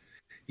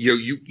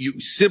 You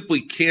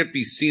simply can't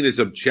be seen as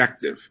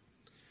objective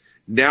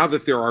now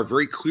that there are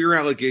very clear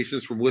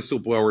allegations from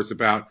whistleblowers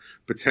about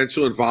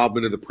potential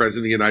involvement of the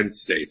President of the United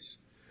States,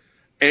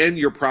 and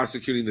you're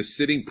prosecuting the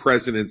sitting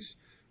president's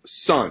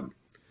son.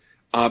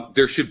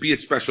 There should be a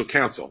special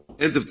counsel.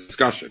 End of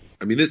discussion.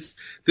 I mean, this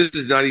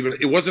is not even,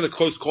 it wasn't a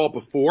close call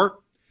before.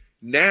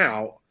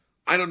 Now,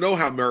 I don't know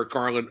how Merrick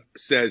Garland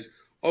says,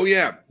 oh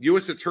yeah,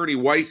 U.S. Attorney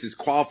Weiss is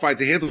qualified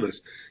to handle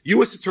this.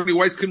 U.S. Attorney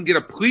Weiss couldn't get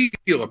a plea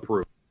deal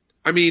approved.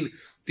 I mean,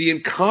 the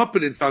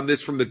incompetence on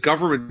this from the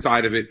government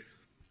side of it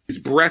is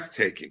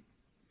breathtaking.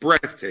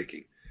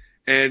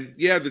 And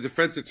yeah, the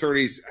defense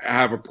attorneys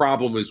have a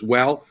problem as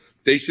well.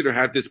 They should have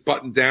had this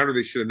buttoned down, or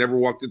they should have never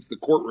walked into the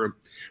courtroom.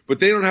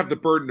 But they don't have the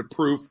burden of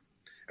proof,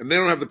 and they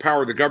don't have the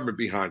power of the government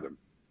behind them.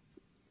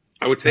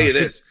 I would tell you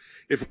this.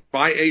 If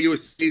my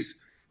AUSCs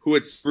who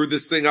had screwed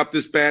this thing up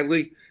this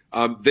badly,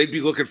 they'd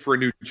be looking for a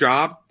new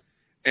job.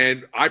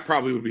 And I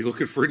probably would be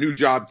looking for a new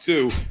job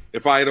too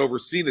if I had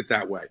overseen it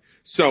that way.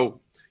 So,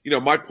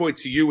 my point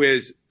to you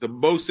is the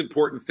most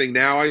important thing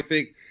now, I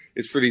think,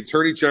 is for the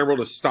Attorney General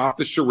to stop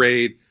the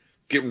charade,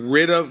 get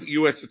rid of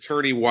U.S.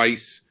 Attorney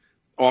Weiss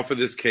off of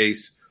this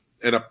case,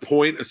 and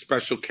appoint a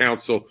special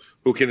counsel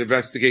who can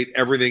investigate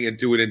everything and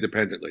do it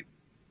independently.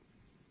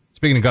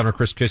 Speaking of Governor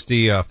Chris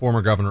Christie,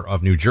 former governor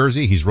of New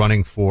Jersey, he's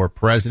running for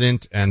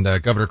president. And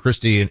Governor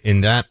Christie,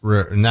 in that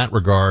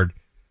regard,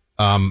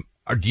 do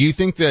you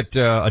think that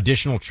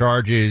additional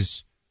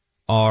charges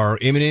are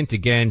imminent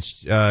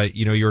against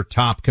your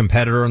top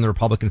competitor in the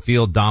Republican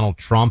field, Donald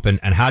Trump, and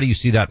how do you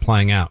see that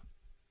playing out?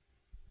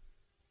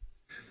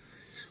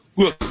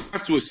 Look, I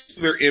have to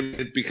assume they're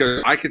imminent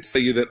because I can tell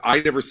you that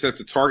I never sent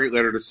a target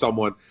letter to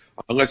someone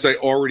unless I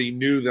already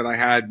knew that I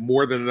had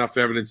more than enough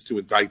evidence to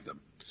indict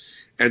them.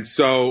 And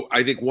so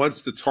I think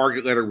once the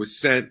target letter was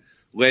sent,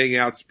 laying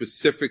out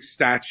specific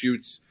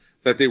statutes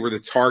that they were the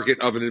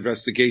target of an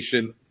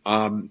investigation,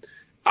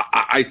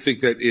 I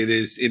think that it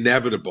is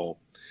inevitable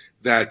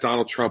that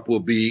Donald Trump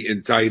will be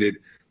indicted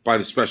by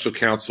the special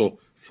counsel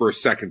for a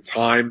second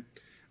time.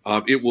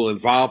 It will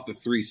involve the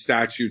 3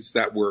 statutes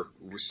that were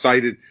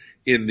cited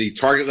in the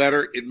target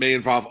letter. It may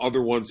involve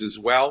other ones as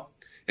well,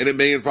 and it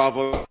may involve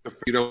other,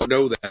 you don't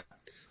know that.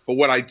 But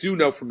what I do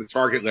know from the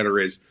target letter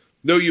is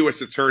no U.S.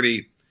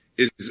 attorney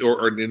is,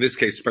 or in this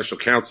case, special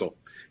counsel,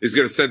 is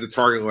going to send a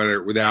target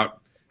letter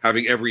without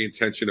having every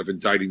intention of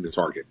indicting the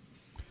target.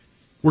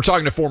 We're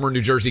talking to former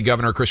New Jersey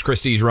Governor Chris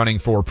Christie. He's running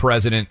for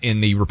president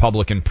in the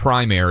Republican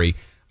primary.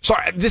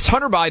 Sorry, this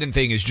Hunter Biden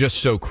thing is just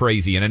so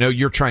crazy, and I know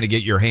you're trying to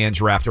get your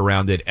hands wrapped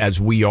around it as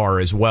we are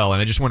as well.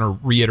 And I just want to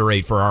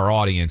reiterate for our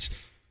audience,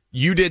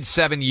 you did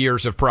 7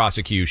 years of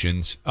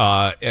prosecutions,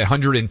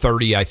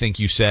 130, I think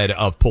you said,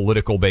 of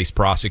political-based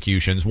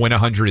prosecutions, went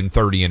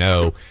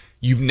 130-0.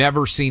 You've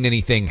never seen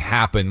anything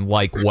happen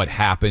like what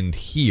happened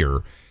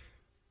here.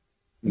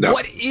 No.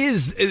 What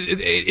is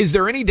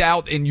there any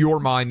doubt in your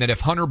mind that if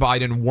Hunter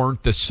Biden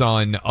weren't the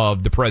son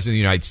of the President of the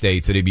United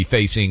States, that he'd be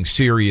facing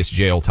serious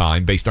jail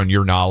time based on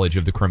your knowledge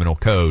of the criminal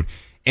code?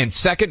 And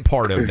second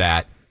part of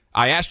that,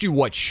 I asked you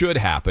what should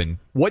happen.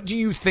 What do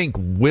you think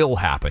will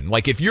happen?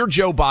 Like, if you're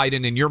Joe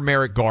Biden and you're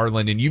Merrick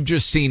Garland and you've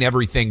just seen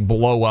everything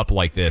blow up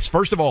like this,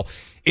 first of all,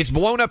 it's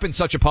blown up in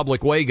such a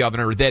public way,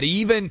 Governor, that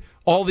even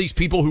all these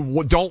people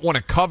who don't want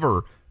to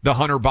cover the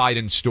Hunter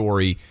Biden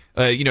story,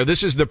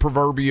 this is the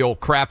proverbial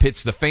crap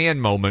hits the fan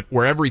moment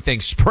where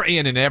everything's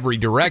spraying in every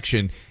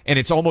direction, and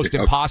it's almost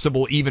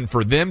impossible even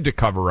for them to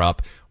cover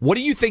up. What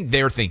do you think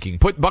they're thinking?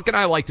 Buck and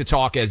I like to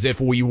talk as if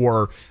we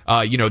were,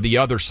 the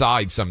other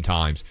side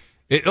sometimes.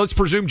 Let's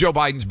presume Joe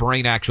Biden's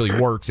brain actually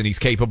works and he's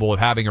capable of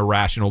having a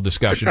rational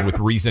discussion with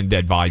reasoned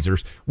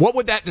advisors. What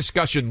would that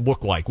discussion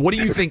look like? What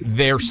do you think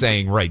they're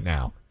saying right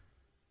now?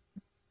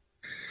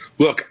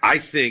 Look, I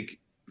think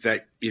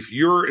that if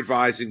you're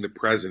advising the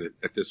president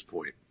at this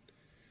point,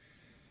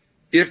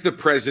 if the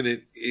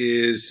president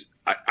is,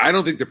 I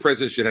don't think the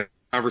president should have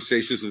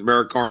conversations with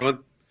Merrick Garland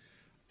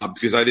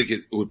because I think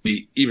it would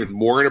be even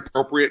more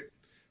inappropriate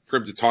for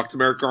him to talk to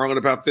Merrick Garland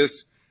about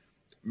this.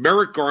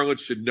 Merrick Garland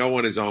should know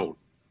on his own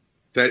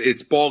that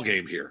it's ball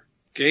game here.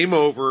 Game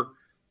over,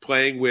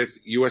 playing with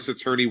U.S.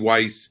 Attorney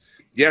Weiss.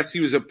 Yes, he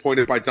was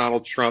appointed by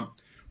Donald Trump,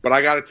 but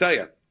I got to tell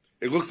you,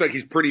 it looks like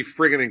he's pretty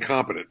friggin'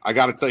 incompetent. I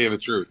got to tell you the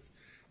truth.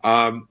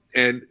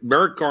 And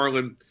Merrick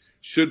Garland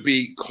should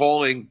be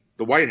calling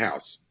the White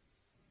House.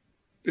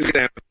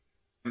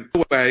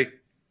 Away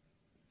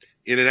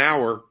in an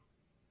hour,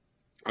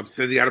 I'm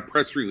sending out a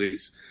press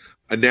release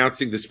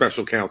announcing the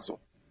special counsel.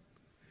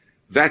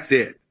 That's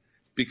it.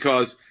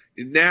 Because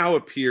it now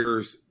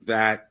appears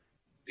that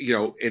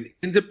an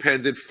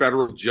independent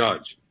federal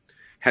judge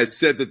has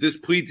said that this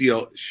plea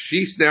deal,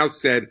 she's now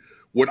said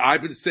what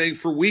I've been saying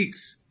for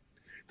weeks,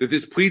 that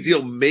this plea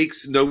deal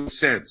makes no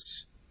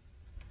sense.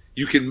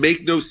 You can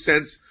make no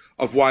sense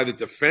of why the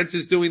defense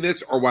is doing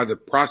this or why the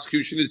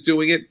prosecution is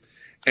doing it.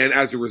 And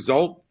as a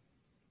result,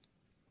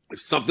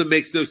 if something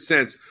makes no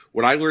sense,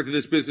 what I learned in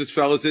this business,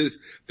 fellas, is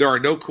there are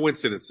no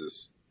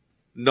coincidences.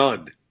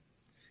 None.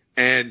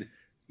 And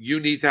you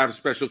need to have a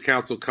special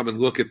counsel come and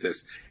look at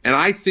this. And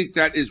I think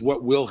that is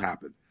what will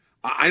happen.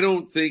 I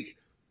don't think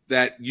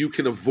that you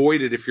can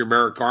avoid it if you're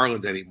Merrick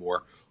Garland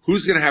anymore.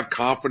 Who's going to have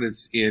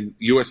confidence in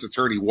U.S.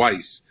 Attorney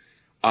Weiss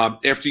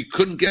after he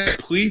couldn't get a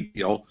plea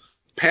deal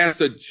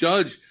past a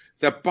judge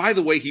that, by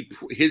the way,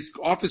 his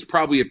office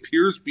probably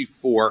appears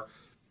before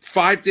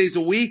 5 days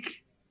a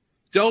week?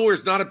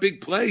 Delaware's not a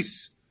big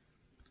place.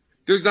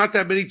 There's not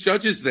that many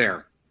judges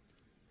there.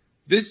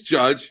 This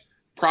judge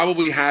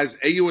probably has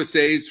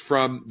AUSAs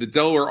from the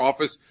Delaware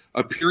office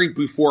appearing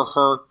before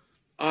her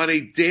on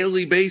a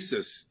daily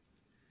basis.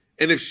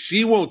 And if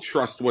she won't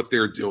trust what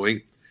they're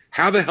doing,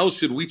 how the hell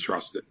should we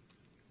trust it?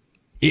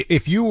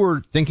 If you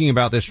were thinking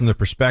about this from the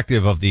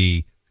perspective of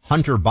the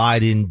Hunter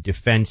Biden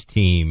defense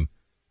team,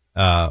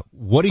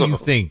 what do you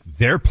think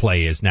their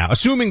play is now?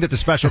 Assuming that the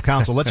special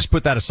counsel, let's just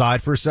put that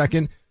aside for a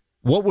second,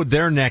 what would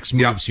their next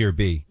moves here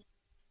be?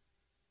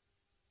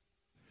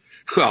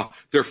 Well,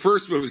 their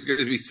first move is going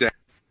to be saying,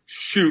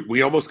 shoot,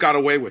 we almost got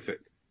away with it.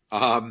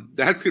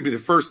 That's going to be the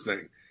first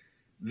thing.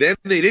 Then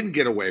they didn't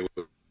get away with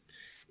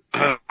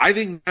it. I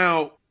think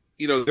now,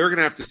 they're going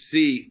to have to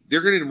see,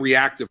 they're going to in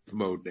reactive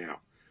mode now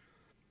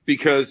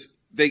because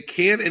they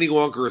can't any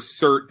longer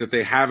assert that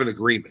they have an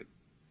agreement.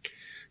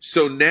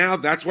 So now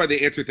that's why they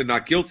entered the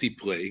not guilty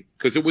plea,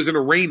 because it was an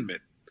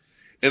arraignment.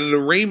 And an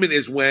arraignment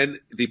is when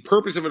the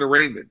purpose of an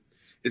arraignment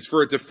is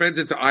for a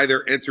defendant to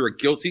either enter a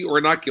guilty or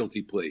a not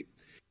guilty plea.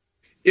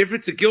 If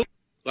it's a guilty,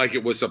 like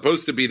it was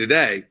supposed to be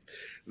today,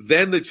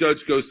 then the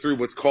judge goes through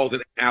what's called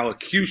an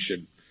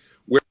allocution,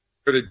 where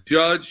the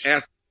judge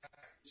asks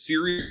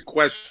serious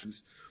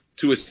questions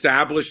to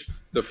establish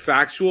the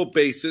factual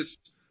basis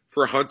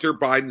for Hunter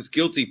Biden's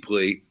guilty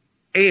plea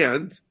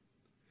and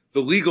the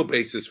legal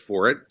basis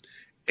for it,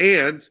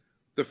 and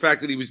the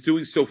fact that he was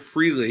doing so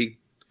freely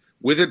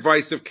with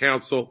advice of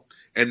counsel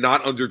and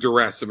not under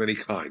duress of any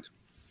kind.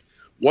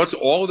 Once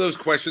all of those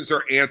questions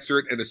are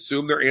answered and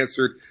assume they're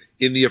answered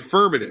in the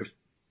affirmative,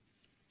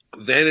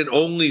 then and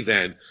only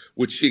then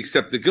would she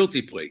accept the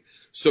guilty plea.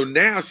 So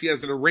now she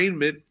has an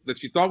arraignment that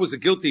she thought was a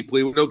guilty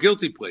plea with no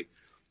guilty plea.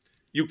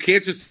 You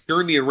can't just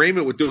turn the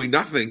arraignment with doing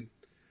nothing.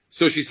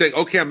 So she's saying,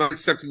 okay, I'm not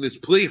accepting this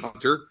plea,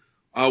 Hunter.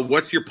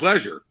 What's your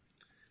pleasure?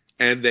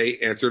 And they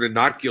entered a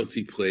not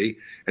guilty plea.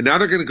 And now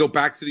they're going to go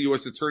back to the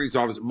U.S. Attorney's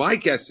Office. My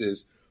guess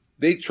is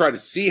they try to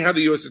see how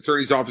the U.S.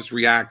 Attorney's Office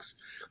reacts.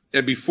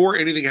 And before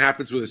anything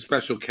happens with a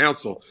special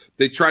counsel,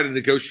 they try to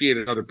negotiate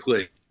another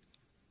plea.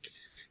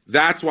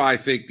 That's why I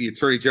think the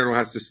Attorney General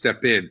has to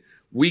step in.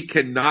 We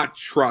cannot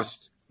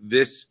trust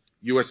this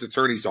U.S.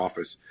 Attorney's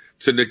Office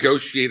to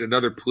negotiate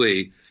another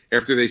plea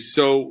after they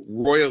so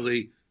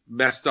royally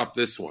messed up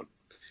this one.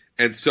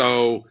 And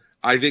so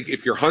I think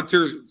if you're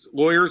Hunter's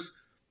lawyers,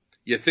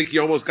 you think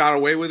you almost got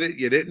away with it,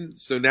 you didn't.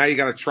 So now you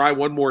got to try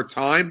one more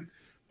time.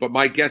 But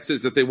my guess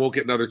is that they won't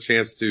get another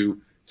chance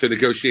to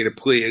negotiate a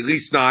plea, at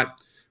least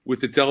not with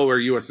the Delaware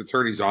U.S.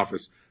 Attorney's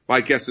Office. My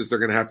guess is they're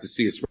going to have to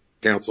see a special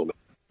counsel.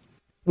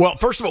 Well,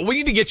 first of all, we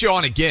need to get you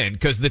on again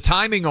because the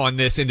timing on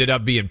this ended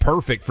up being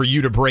perfect for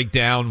you to break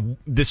down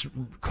this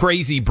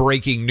crazy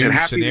breaking news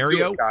scenario.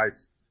 To do it,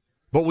 guys.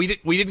 But we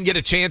didn't get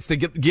a chance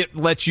to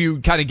let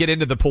you kind of get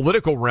into the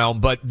political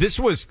realm, but this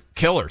was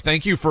killer.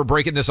 Thank you for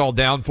breaking this all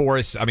down for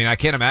us. I mean, I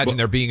can't imagine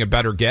there being a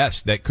better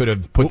guest that could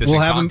have put this in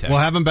context. We'll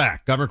have him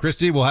back. Governor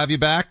Christie, we'll have you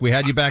back. We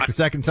had you back the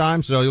second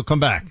time, so you'll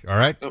come back. All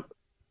right?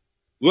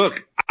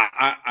 Look,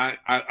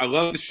 I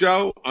love the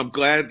show. I'm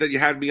glad that you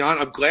had me on.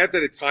 I'm glad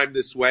that it timed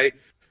this way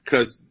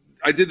because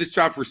I did this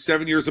job for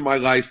 7 years of my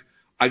life.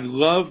 I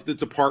love the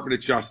Department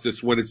of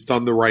Justice when it's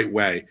done the right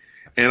way.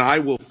 And I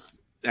will,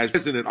 as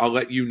president, I'll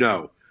let you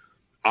know,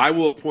 I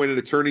will appoint an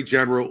attorney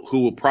general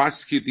who will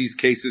prosecute these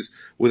cases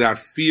without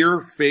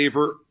fear,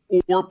 favor,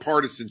 or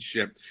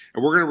partisanship.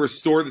 And we're going to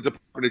restore the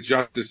Department of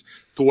Justice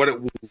to what it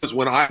was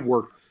when I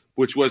worked,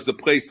 which was the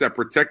place that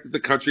protected the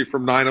country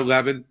from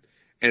 9/11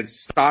 and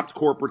stopped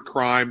corporate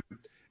crime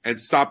and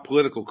stopped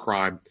political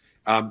crime.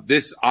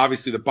 This,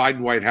 obviously, the Biden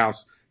White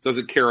House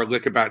doesn't care a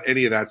lick about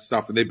any of that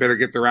stuff, and they better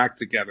get their act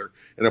together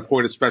and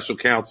appoint a special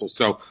counsel.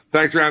 So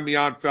thanks for having me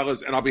on,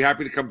 fellas, and I'll be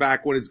happy to come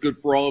back when it's good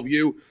for all of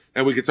you,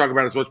 and we can talk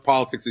about as much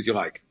politics as you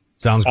like.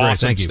 Sounds great.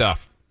 Awesome Thank you.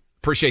 Stuff.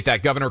 Appreciate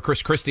that, Governor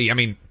Christie. I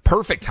mean,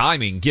 perfect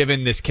timing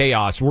given this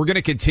chaos. We're going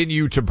to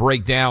continue to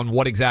break down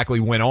what exactly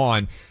went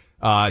on.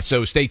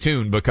 So stay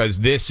tuned because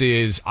this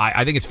is,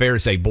 I think it's fair to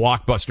say,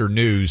 blockbuster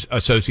news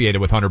associated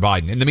with Hunter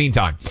Biden. In the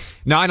meantime,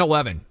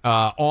 9/11,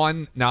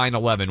 on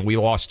 9/11, we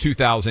lost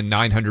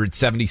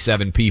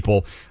 2,977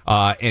 people.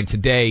 And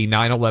today,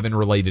 9/11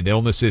 related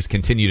illnesses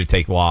continue to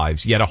take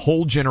lives. Yet a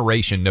whole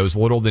generation knows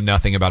little to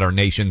nothing about our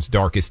nation's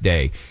darkest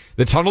day.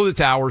 The Tunnel to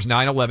Towers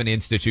 9/11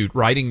 Institute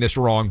righting this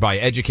wrong by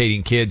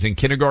educating kids in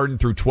kindergarten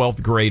through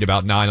 12th grade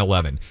about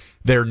 9/11.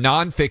 They're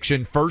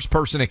nonfiction,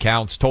 first-person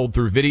accounts told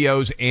through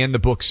videos and the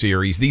book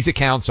series. These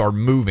accounts are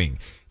moving.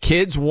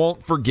 Kids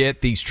won't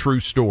forget these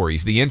true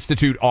stories. The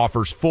Institute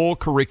offers full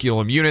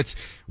curriculum units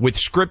with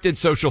scripted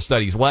social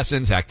studies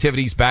lessons,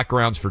 activities,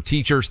 backgrounds for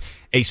teachers,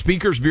 a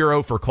speakers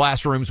bureau for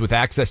classrooms with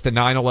access to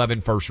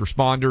 9/11 first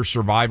responders,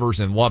 survivors,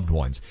 and loved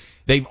ones.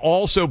 They've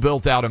also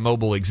built out a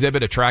mobile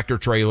exhibit, a tractor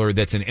trailer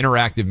that's an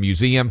interactive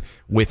museum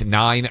with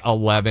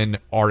 9/11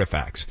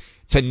 artifacts.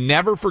 To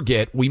never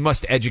forget, we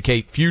must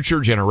educate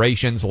future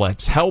generations.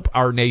 Let's help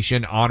our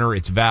nation honor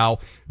its vow.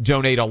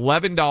 Donate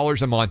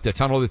 $11 a month to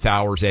Tunnel to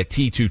Towers at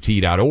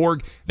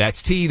T2T.org.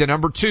 That's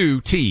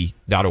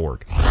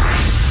T2T.org.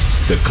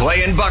 The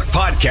Clay and Buck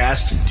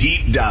Podcast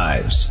Deep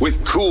Dives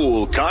with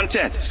cool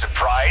content,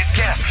 surprise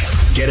guests.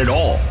 Get it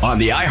all on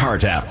the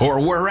iHeart app or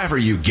wherever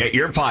you get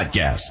your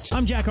podcasts.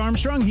 I'm Jack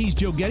Armstrong. He's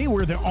Joe Getty.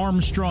 We're the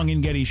Armstrong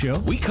and Getty Show.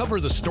 We cover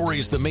the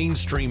stories the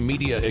mainstream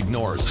media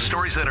ignores.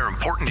 Stories that are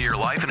important to your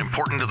life and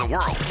important to the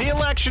world. The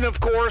election, of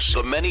course.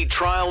 The many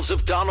trials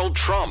of Donald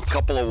Trump.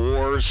 Couple of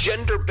wars.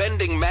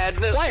 Gender-bending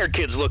madness. Why are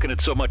kids looking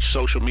at so much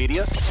social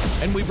media?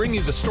 And we bring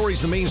you the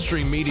stories the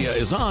mainstream media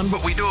is on,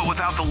 But we do it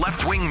without the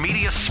left-wing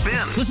media spin.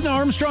 Listen to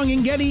Armstrong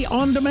and Getty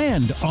on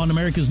demand on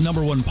America's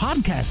 #1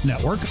 podcast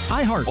network,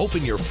 iHeart.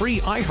 Open your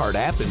free iHeart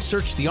app and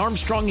search the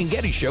Armstrong and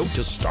Getty Show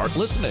to start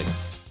listening.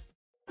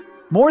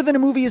 More Than a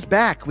Movie is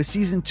back with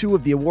season 2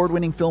 of the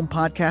award-winning film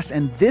podcast,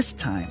 and this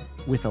time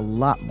with a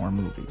lot more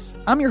movies.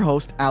 I'm your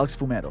host, Alex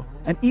Fumero,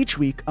 and each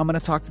week I'm going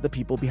to talk to the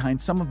people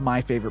behind some of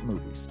my favorite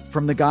movies.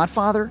 From The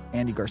Godfather,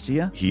 Andy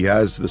Garcia. He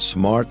has the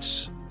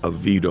smarts of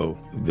Vito,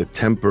 the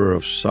temper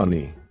of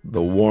Sonny, the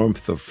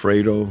warmth of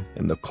Fredo,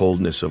 and the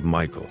coldness of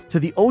Michael. To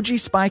the OG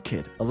Spy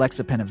Kid,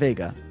 Alexa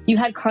Penavega. You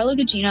had Carla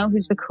Gugino,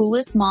 who's the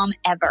coolest mom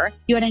ever.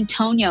 You had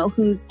Antonio,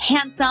 who's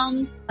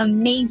handsome,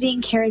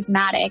 amazing,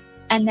 charismatic.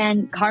 And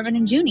then Carmen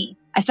and Junie.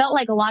 I felt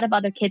like a lot of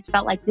other kids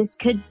felt like this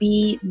could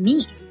be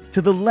me.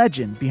 To the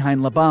legend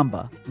behind La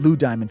Bamba, Lou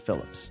Diamond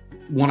Phillips.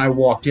 When I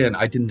walked in,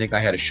 I didn't think I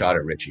had a shot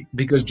at Richie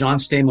because John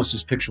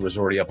Stamos' picture was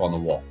already up on the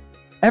wall.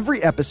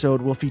 Every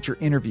episode will feature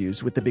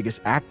interviews with the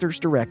biggest actors,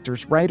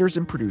 directors, writers,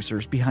 and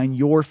producers behind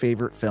your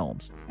favorite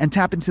films and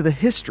tap into the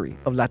history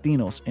of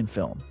Latinos in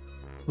film.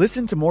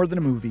 Listen to More Than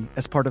a Movie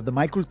as part of the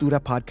My Cultura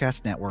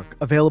podcast network,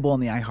 available on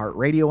the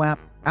iHeartRadio app,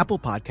 Apple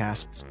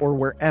Podcasts, or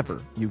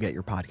wherever you get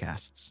your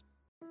podcasts.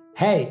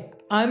 Hey,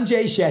 I'm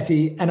Jay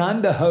Shetty, and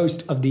I'm the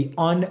host of the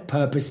On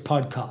Purpose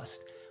podcast.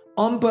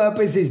 On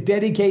Purpose is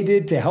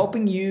dedicated to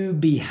helping you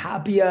be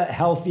happier,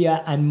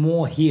 healthier, and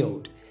more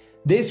healed.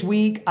 This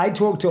week, I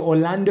talked to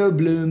Orlando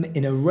Bloom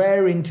in a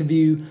rare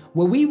interview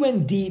where we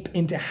went deep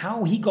into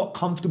how he got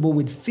comfortable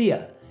with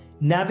fear,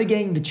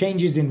 navigating the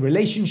changes in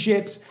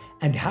relationships,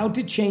 and how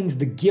to change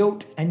the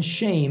guilt and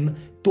shame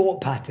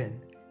thought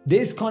pattern.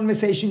 This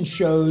conversation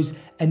shows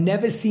a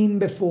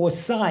never-seen-before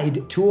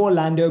side to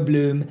Orlando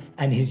Bloom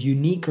and his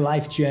unique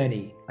life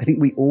journey. I think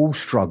we all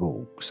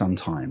struggle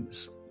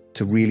sometimes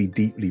to really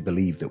deeply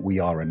believe that we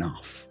are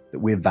enough, that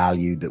we're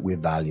valued, that we're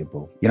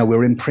valuable. You know,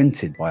 we're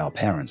imprinted by our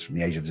parents from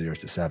the age of 0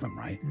 to 7,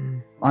 right?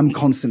 I'm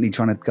constantly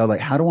trying to go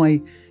like, how do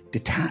I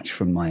detach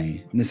from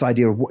this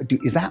idea of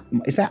is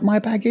that my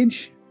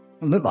baggage? It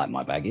doesn't look like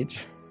my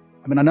baggage.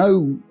 I mean, I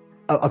know,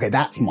 okay,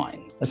 that's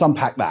mine. Let's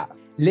unpack that.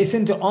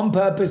 Listen to On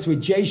Purpose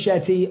with Jay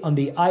Shetty on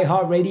the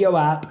iHeartRadio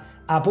app,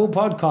 Apple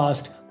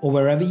Podcast, or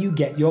wherever you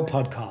get your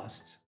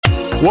podcasts.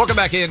 Welcome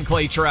back in,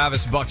 Clay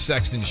Travis, Buck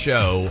Sexton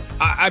Show.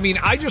 I mean,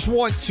 I just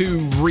want to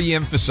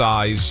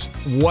reemphasize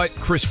what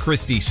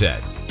Christie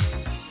said.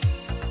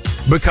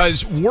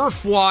 Because we're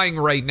flying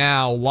right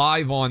now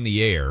live on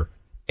the air.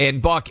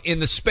 And, Buck, in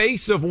the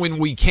space of when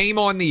we came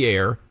on the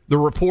air, the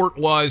report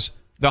was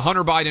the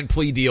Hunter Biden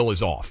plea deal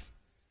is off.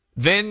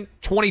 Then,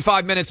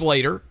 25 minutes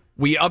later,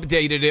 we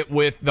updated it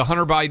with the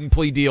Hunter Biden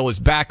plea deal is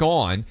back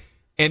on.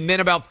 And then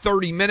about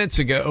 30 minutes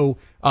ago,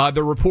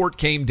 the report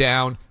came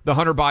down, the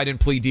Hunter Biden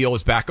plea deal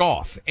is back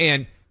off.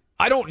 And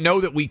I don't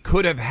know that we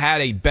could have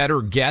had a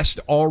better guest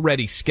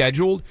already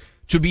scheduled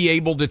to be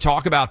able to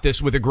talk about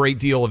this with a great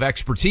deal of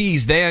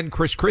expertise than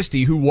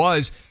Christie, who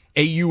was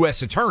a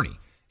U.S. attorney.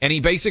 And he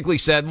basically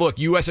said, look,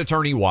 U.S.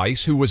 Attorney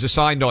Weiss, who was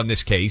assigned on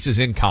this case, is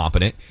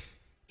incompetent.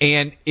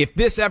 And if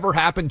this ever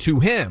happened to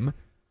him,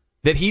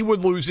 that he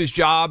would lose his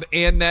job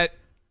and that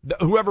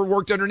whoever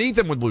worked underneath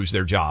him would lose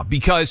their job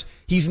because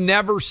he's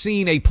never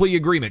seen a plea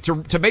agreement.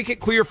 To make it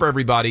clear for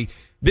everybody,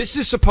 this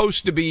is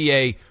supposed to be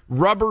a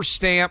rubber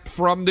stamp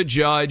from the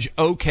judge.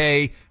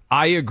 Okay,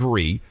 I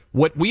agree.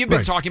 What we have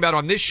been talking about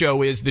on this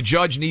show is the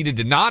judge needed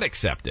to not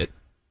accept it.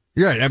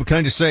 You're right. I'm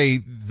kind of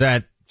say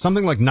that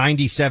something like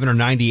 97 or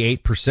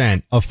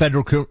 98%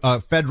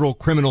 of federal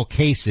criminal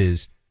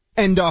cases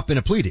end up in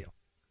a plea deal.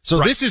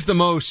 So this is the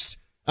most...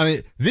 I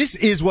mean, this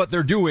is what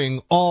they're doing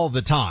all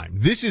the time.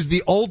 This is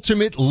the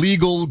ultimate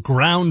legal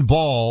ground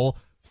ball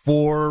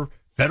for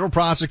federal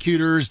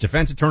prosecutors,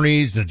 defense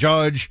attorneys, the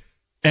judge.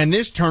 And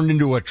this turned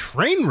into a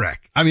train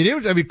wreck. I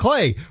mean,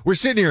 Clay, we're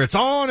sitting here. It's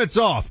on, it's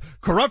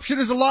off. Corruption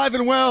is alive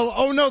and well.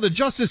 Oh no, the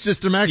justice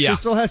system actually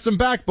still has some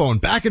backbone.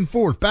 Back and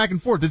forth.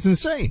 It's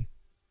insane.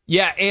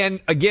 Yeah, and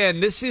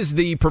again, this is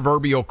the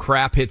proverbial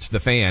crap hits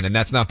the fan, and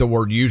that's not the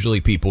word usually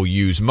people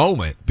use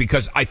moment,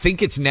 because I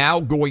think it's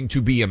now going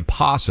to be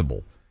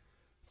impossible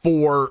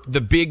for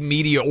the big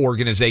media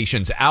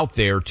organizations out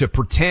there to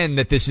pretend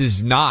that this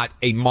is not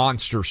a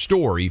monster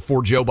story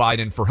for Joe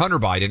Biden, for Hunter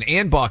Biden.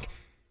 And Buck,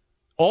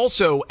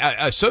 also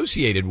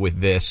associated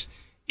with this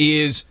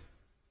is,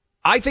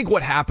 I think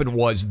what happened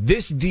was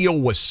this deal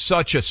was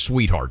such a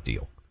sweetheart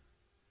deal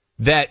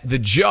that the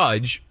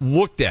judge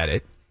looked at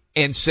it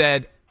and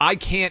said, I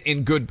can't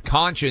in good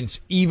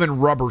conscience even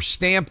rubber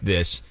stamp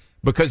this,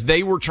 because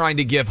they were trying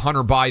to give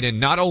Hunter Biden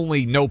not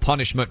only no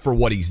punishment for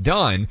what he's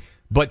done,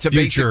 but to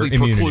future basically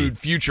immunity. Preclude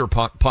future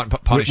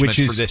punishments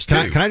for this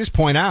too. Can I just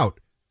point out,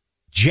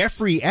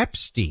 Jeffrey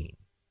Epstein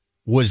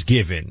was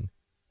given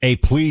a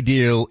plea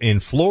deal in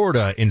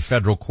Florida in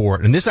federal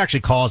court, and this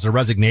actually caused a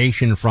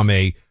resignation from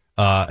an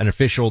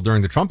official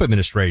during the Trump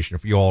administration,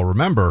 if you all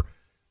remember.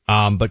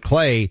 But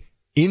Clay,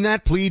 in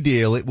that plea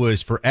deal, it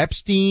was for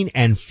Epstein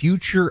and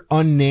future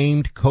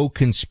unnamed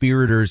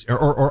co-conspirators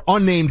or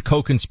unnamed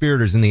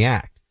co-conspirators in the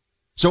act.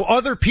 So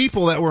other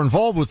people that were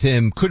involved with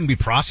him couldn't be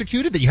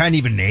prosecuted that you hadn't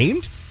even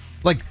named?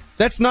 Like,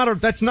 that's not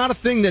a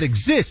thing that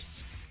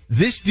exists.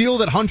 This deal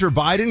that Hunter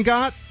Biden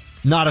got,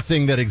 not a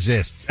thing that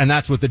exists. And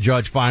that's what the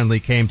judge finally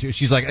came to.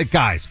 She's like,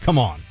 guys, come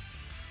on.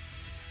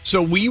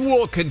 So we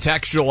will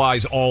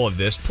contextualize all of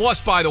this. Plus,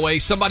 by the way,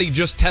 somebody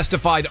just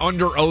testified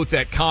under oath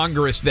at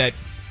Congress that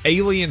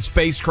alien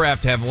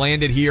spacecraft have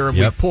landed here and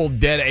we've pulled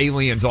dead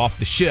aliens off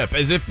the ship,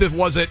 as if this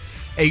wasn't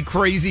a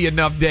crazy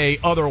enough day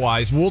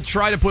otherwise. We'll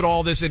try to put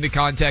all this into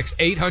context.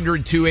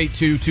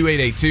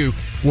 800-282-2882.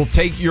 We'll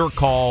take your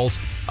calls.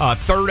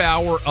 Third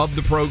hour of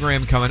the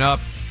program coming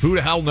up. Who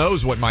the hell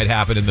knows what might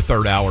happen in the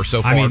third hour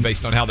so far,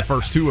 based on how the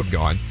first two have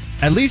gone.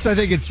 At least I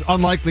think it's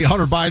unlikely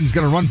Hunter Biden's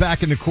going to run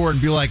back into court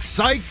and be like,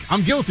 psych,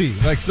 I'm guilty.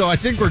 So I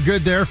think we're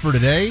good there for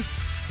today.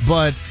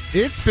 But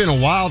it's been a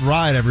wild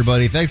ride,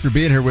 everybody. Thanks for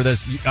being here with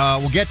us.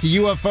 We'll get to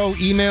UFO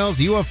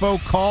emails,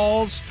 UFO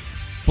calls.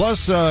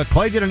 Plus,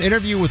 Clay did an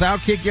interview with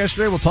Outkick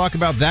yesterday. We'll talk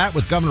about that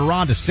with Governor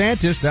Ron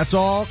DeSantis. That's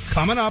all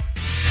coming up.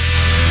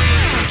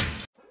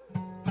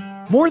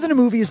 More Than a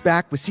Movie is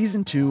back with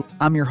Season 2.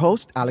 I'm your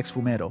host, Alex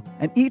Fumero.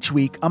 And each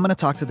week, I'm going to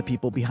talk to the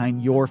people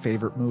behind your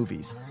favorite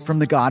movies. From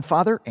The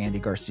Godfather, Andy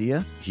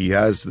Garcia. He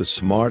has the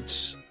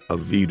smarts of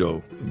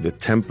Vito, the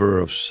temper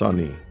of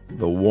Sonny,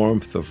 the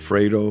warmth of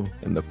Fredo,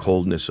 and the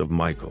coldness of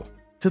Michael.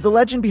 To the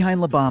legend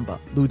behind La Bamba,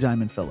 Lou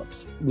Diamond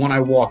Phillips. When I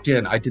walked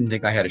in, I didn't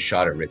think I had a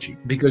shot at Richie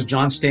because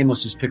John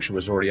Stamos' picture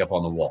was already up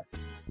on the wall.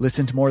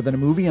 Listen to More Than a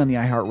Movie on the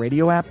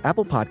iHeartRadio app,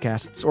 Apple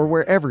Podcasts, or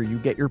wherever you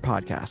get your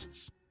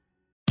podcasts.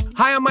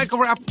 Hi, I'm Michael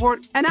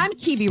Rappaport. And I'm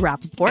Kibi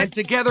Rappaport. And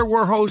together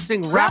we're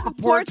hosting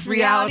Rappaport's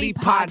Reality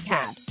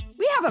Podcast.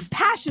 We have a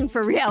passion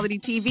for reality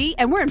TV,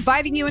 and we're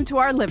inviting you into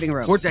our living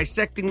room. We're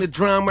dissecting the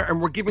drama,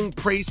 and we're giving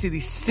praise to the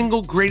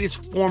single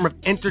greatest form of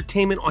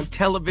entertainment on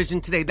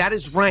television today. That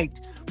is right.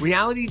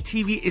 Reality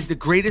TV is the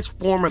greatest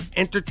form of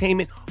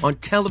entertainment on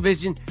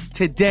television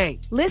today.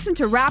 Listen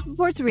to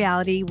Rappaport's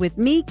Reality with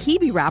me,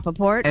 Kibi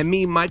Rappaport. And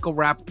me, Michael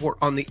Rappaport,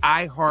 on the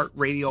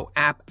iHeartRadio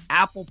app,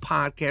 Apple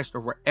Podcast, or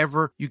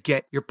wherever you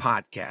get your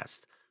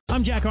podcast.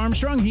 I'm Jack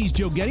Armstrong. He's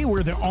Joe Getty.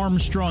 We're the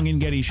Armstrong and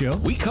Getty Show.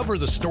 We cover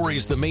the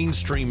stories the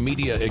mainstream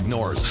media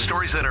ignores.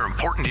 Stories that are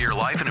important to your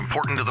life and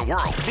important to the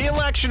world. The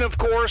election, of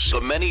course.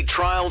 The many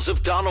trials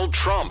of Donald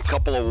Trump.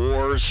 Couple of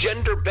wars.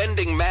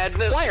 Gender-bending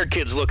madness. Why are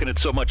kids looking at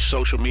so much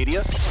social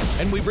media?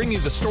 And we bring you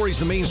the stories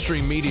the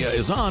mainstream media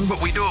is on, But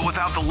we do it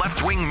without the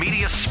left-wing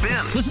media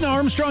spin. Listen to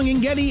Armstrong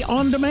and Getty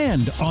on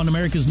demand on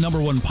America's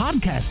 #1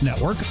 podcast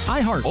network,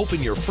 iHeart.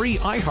 Open your free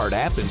iHeart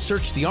app and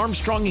search the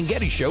Armstrong and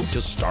Getty Show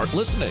to start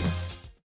listening.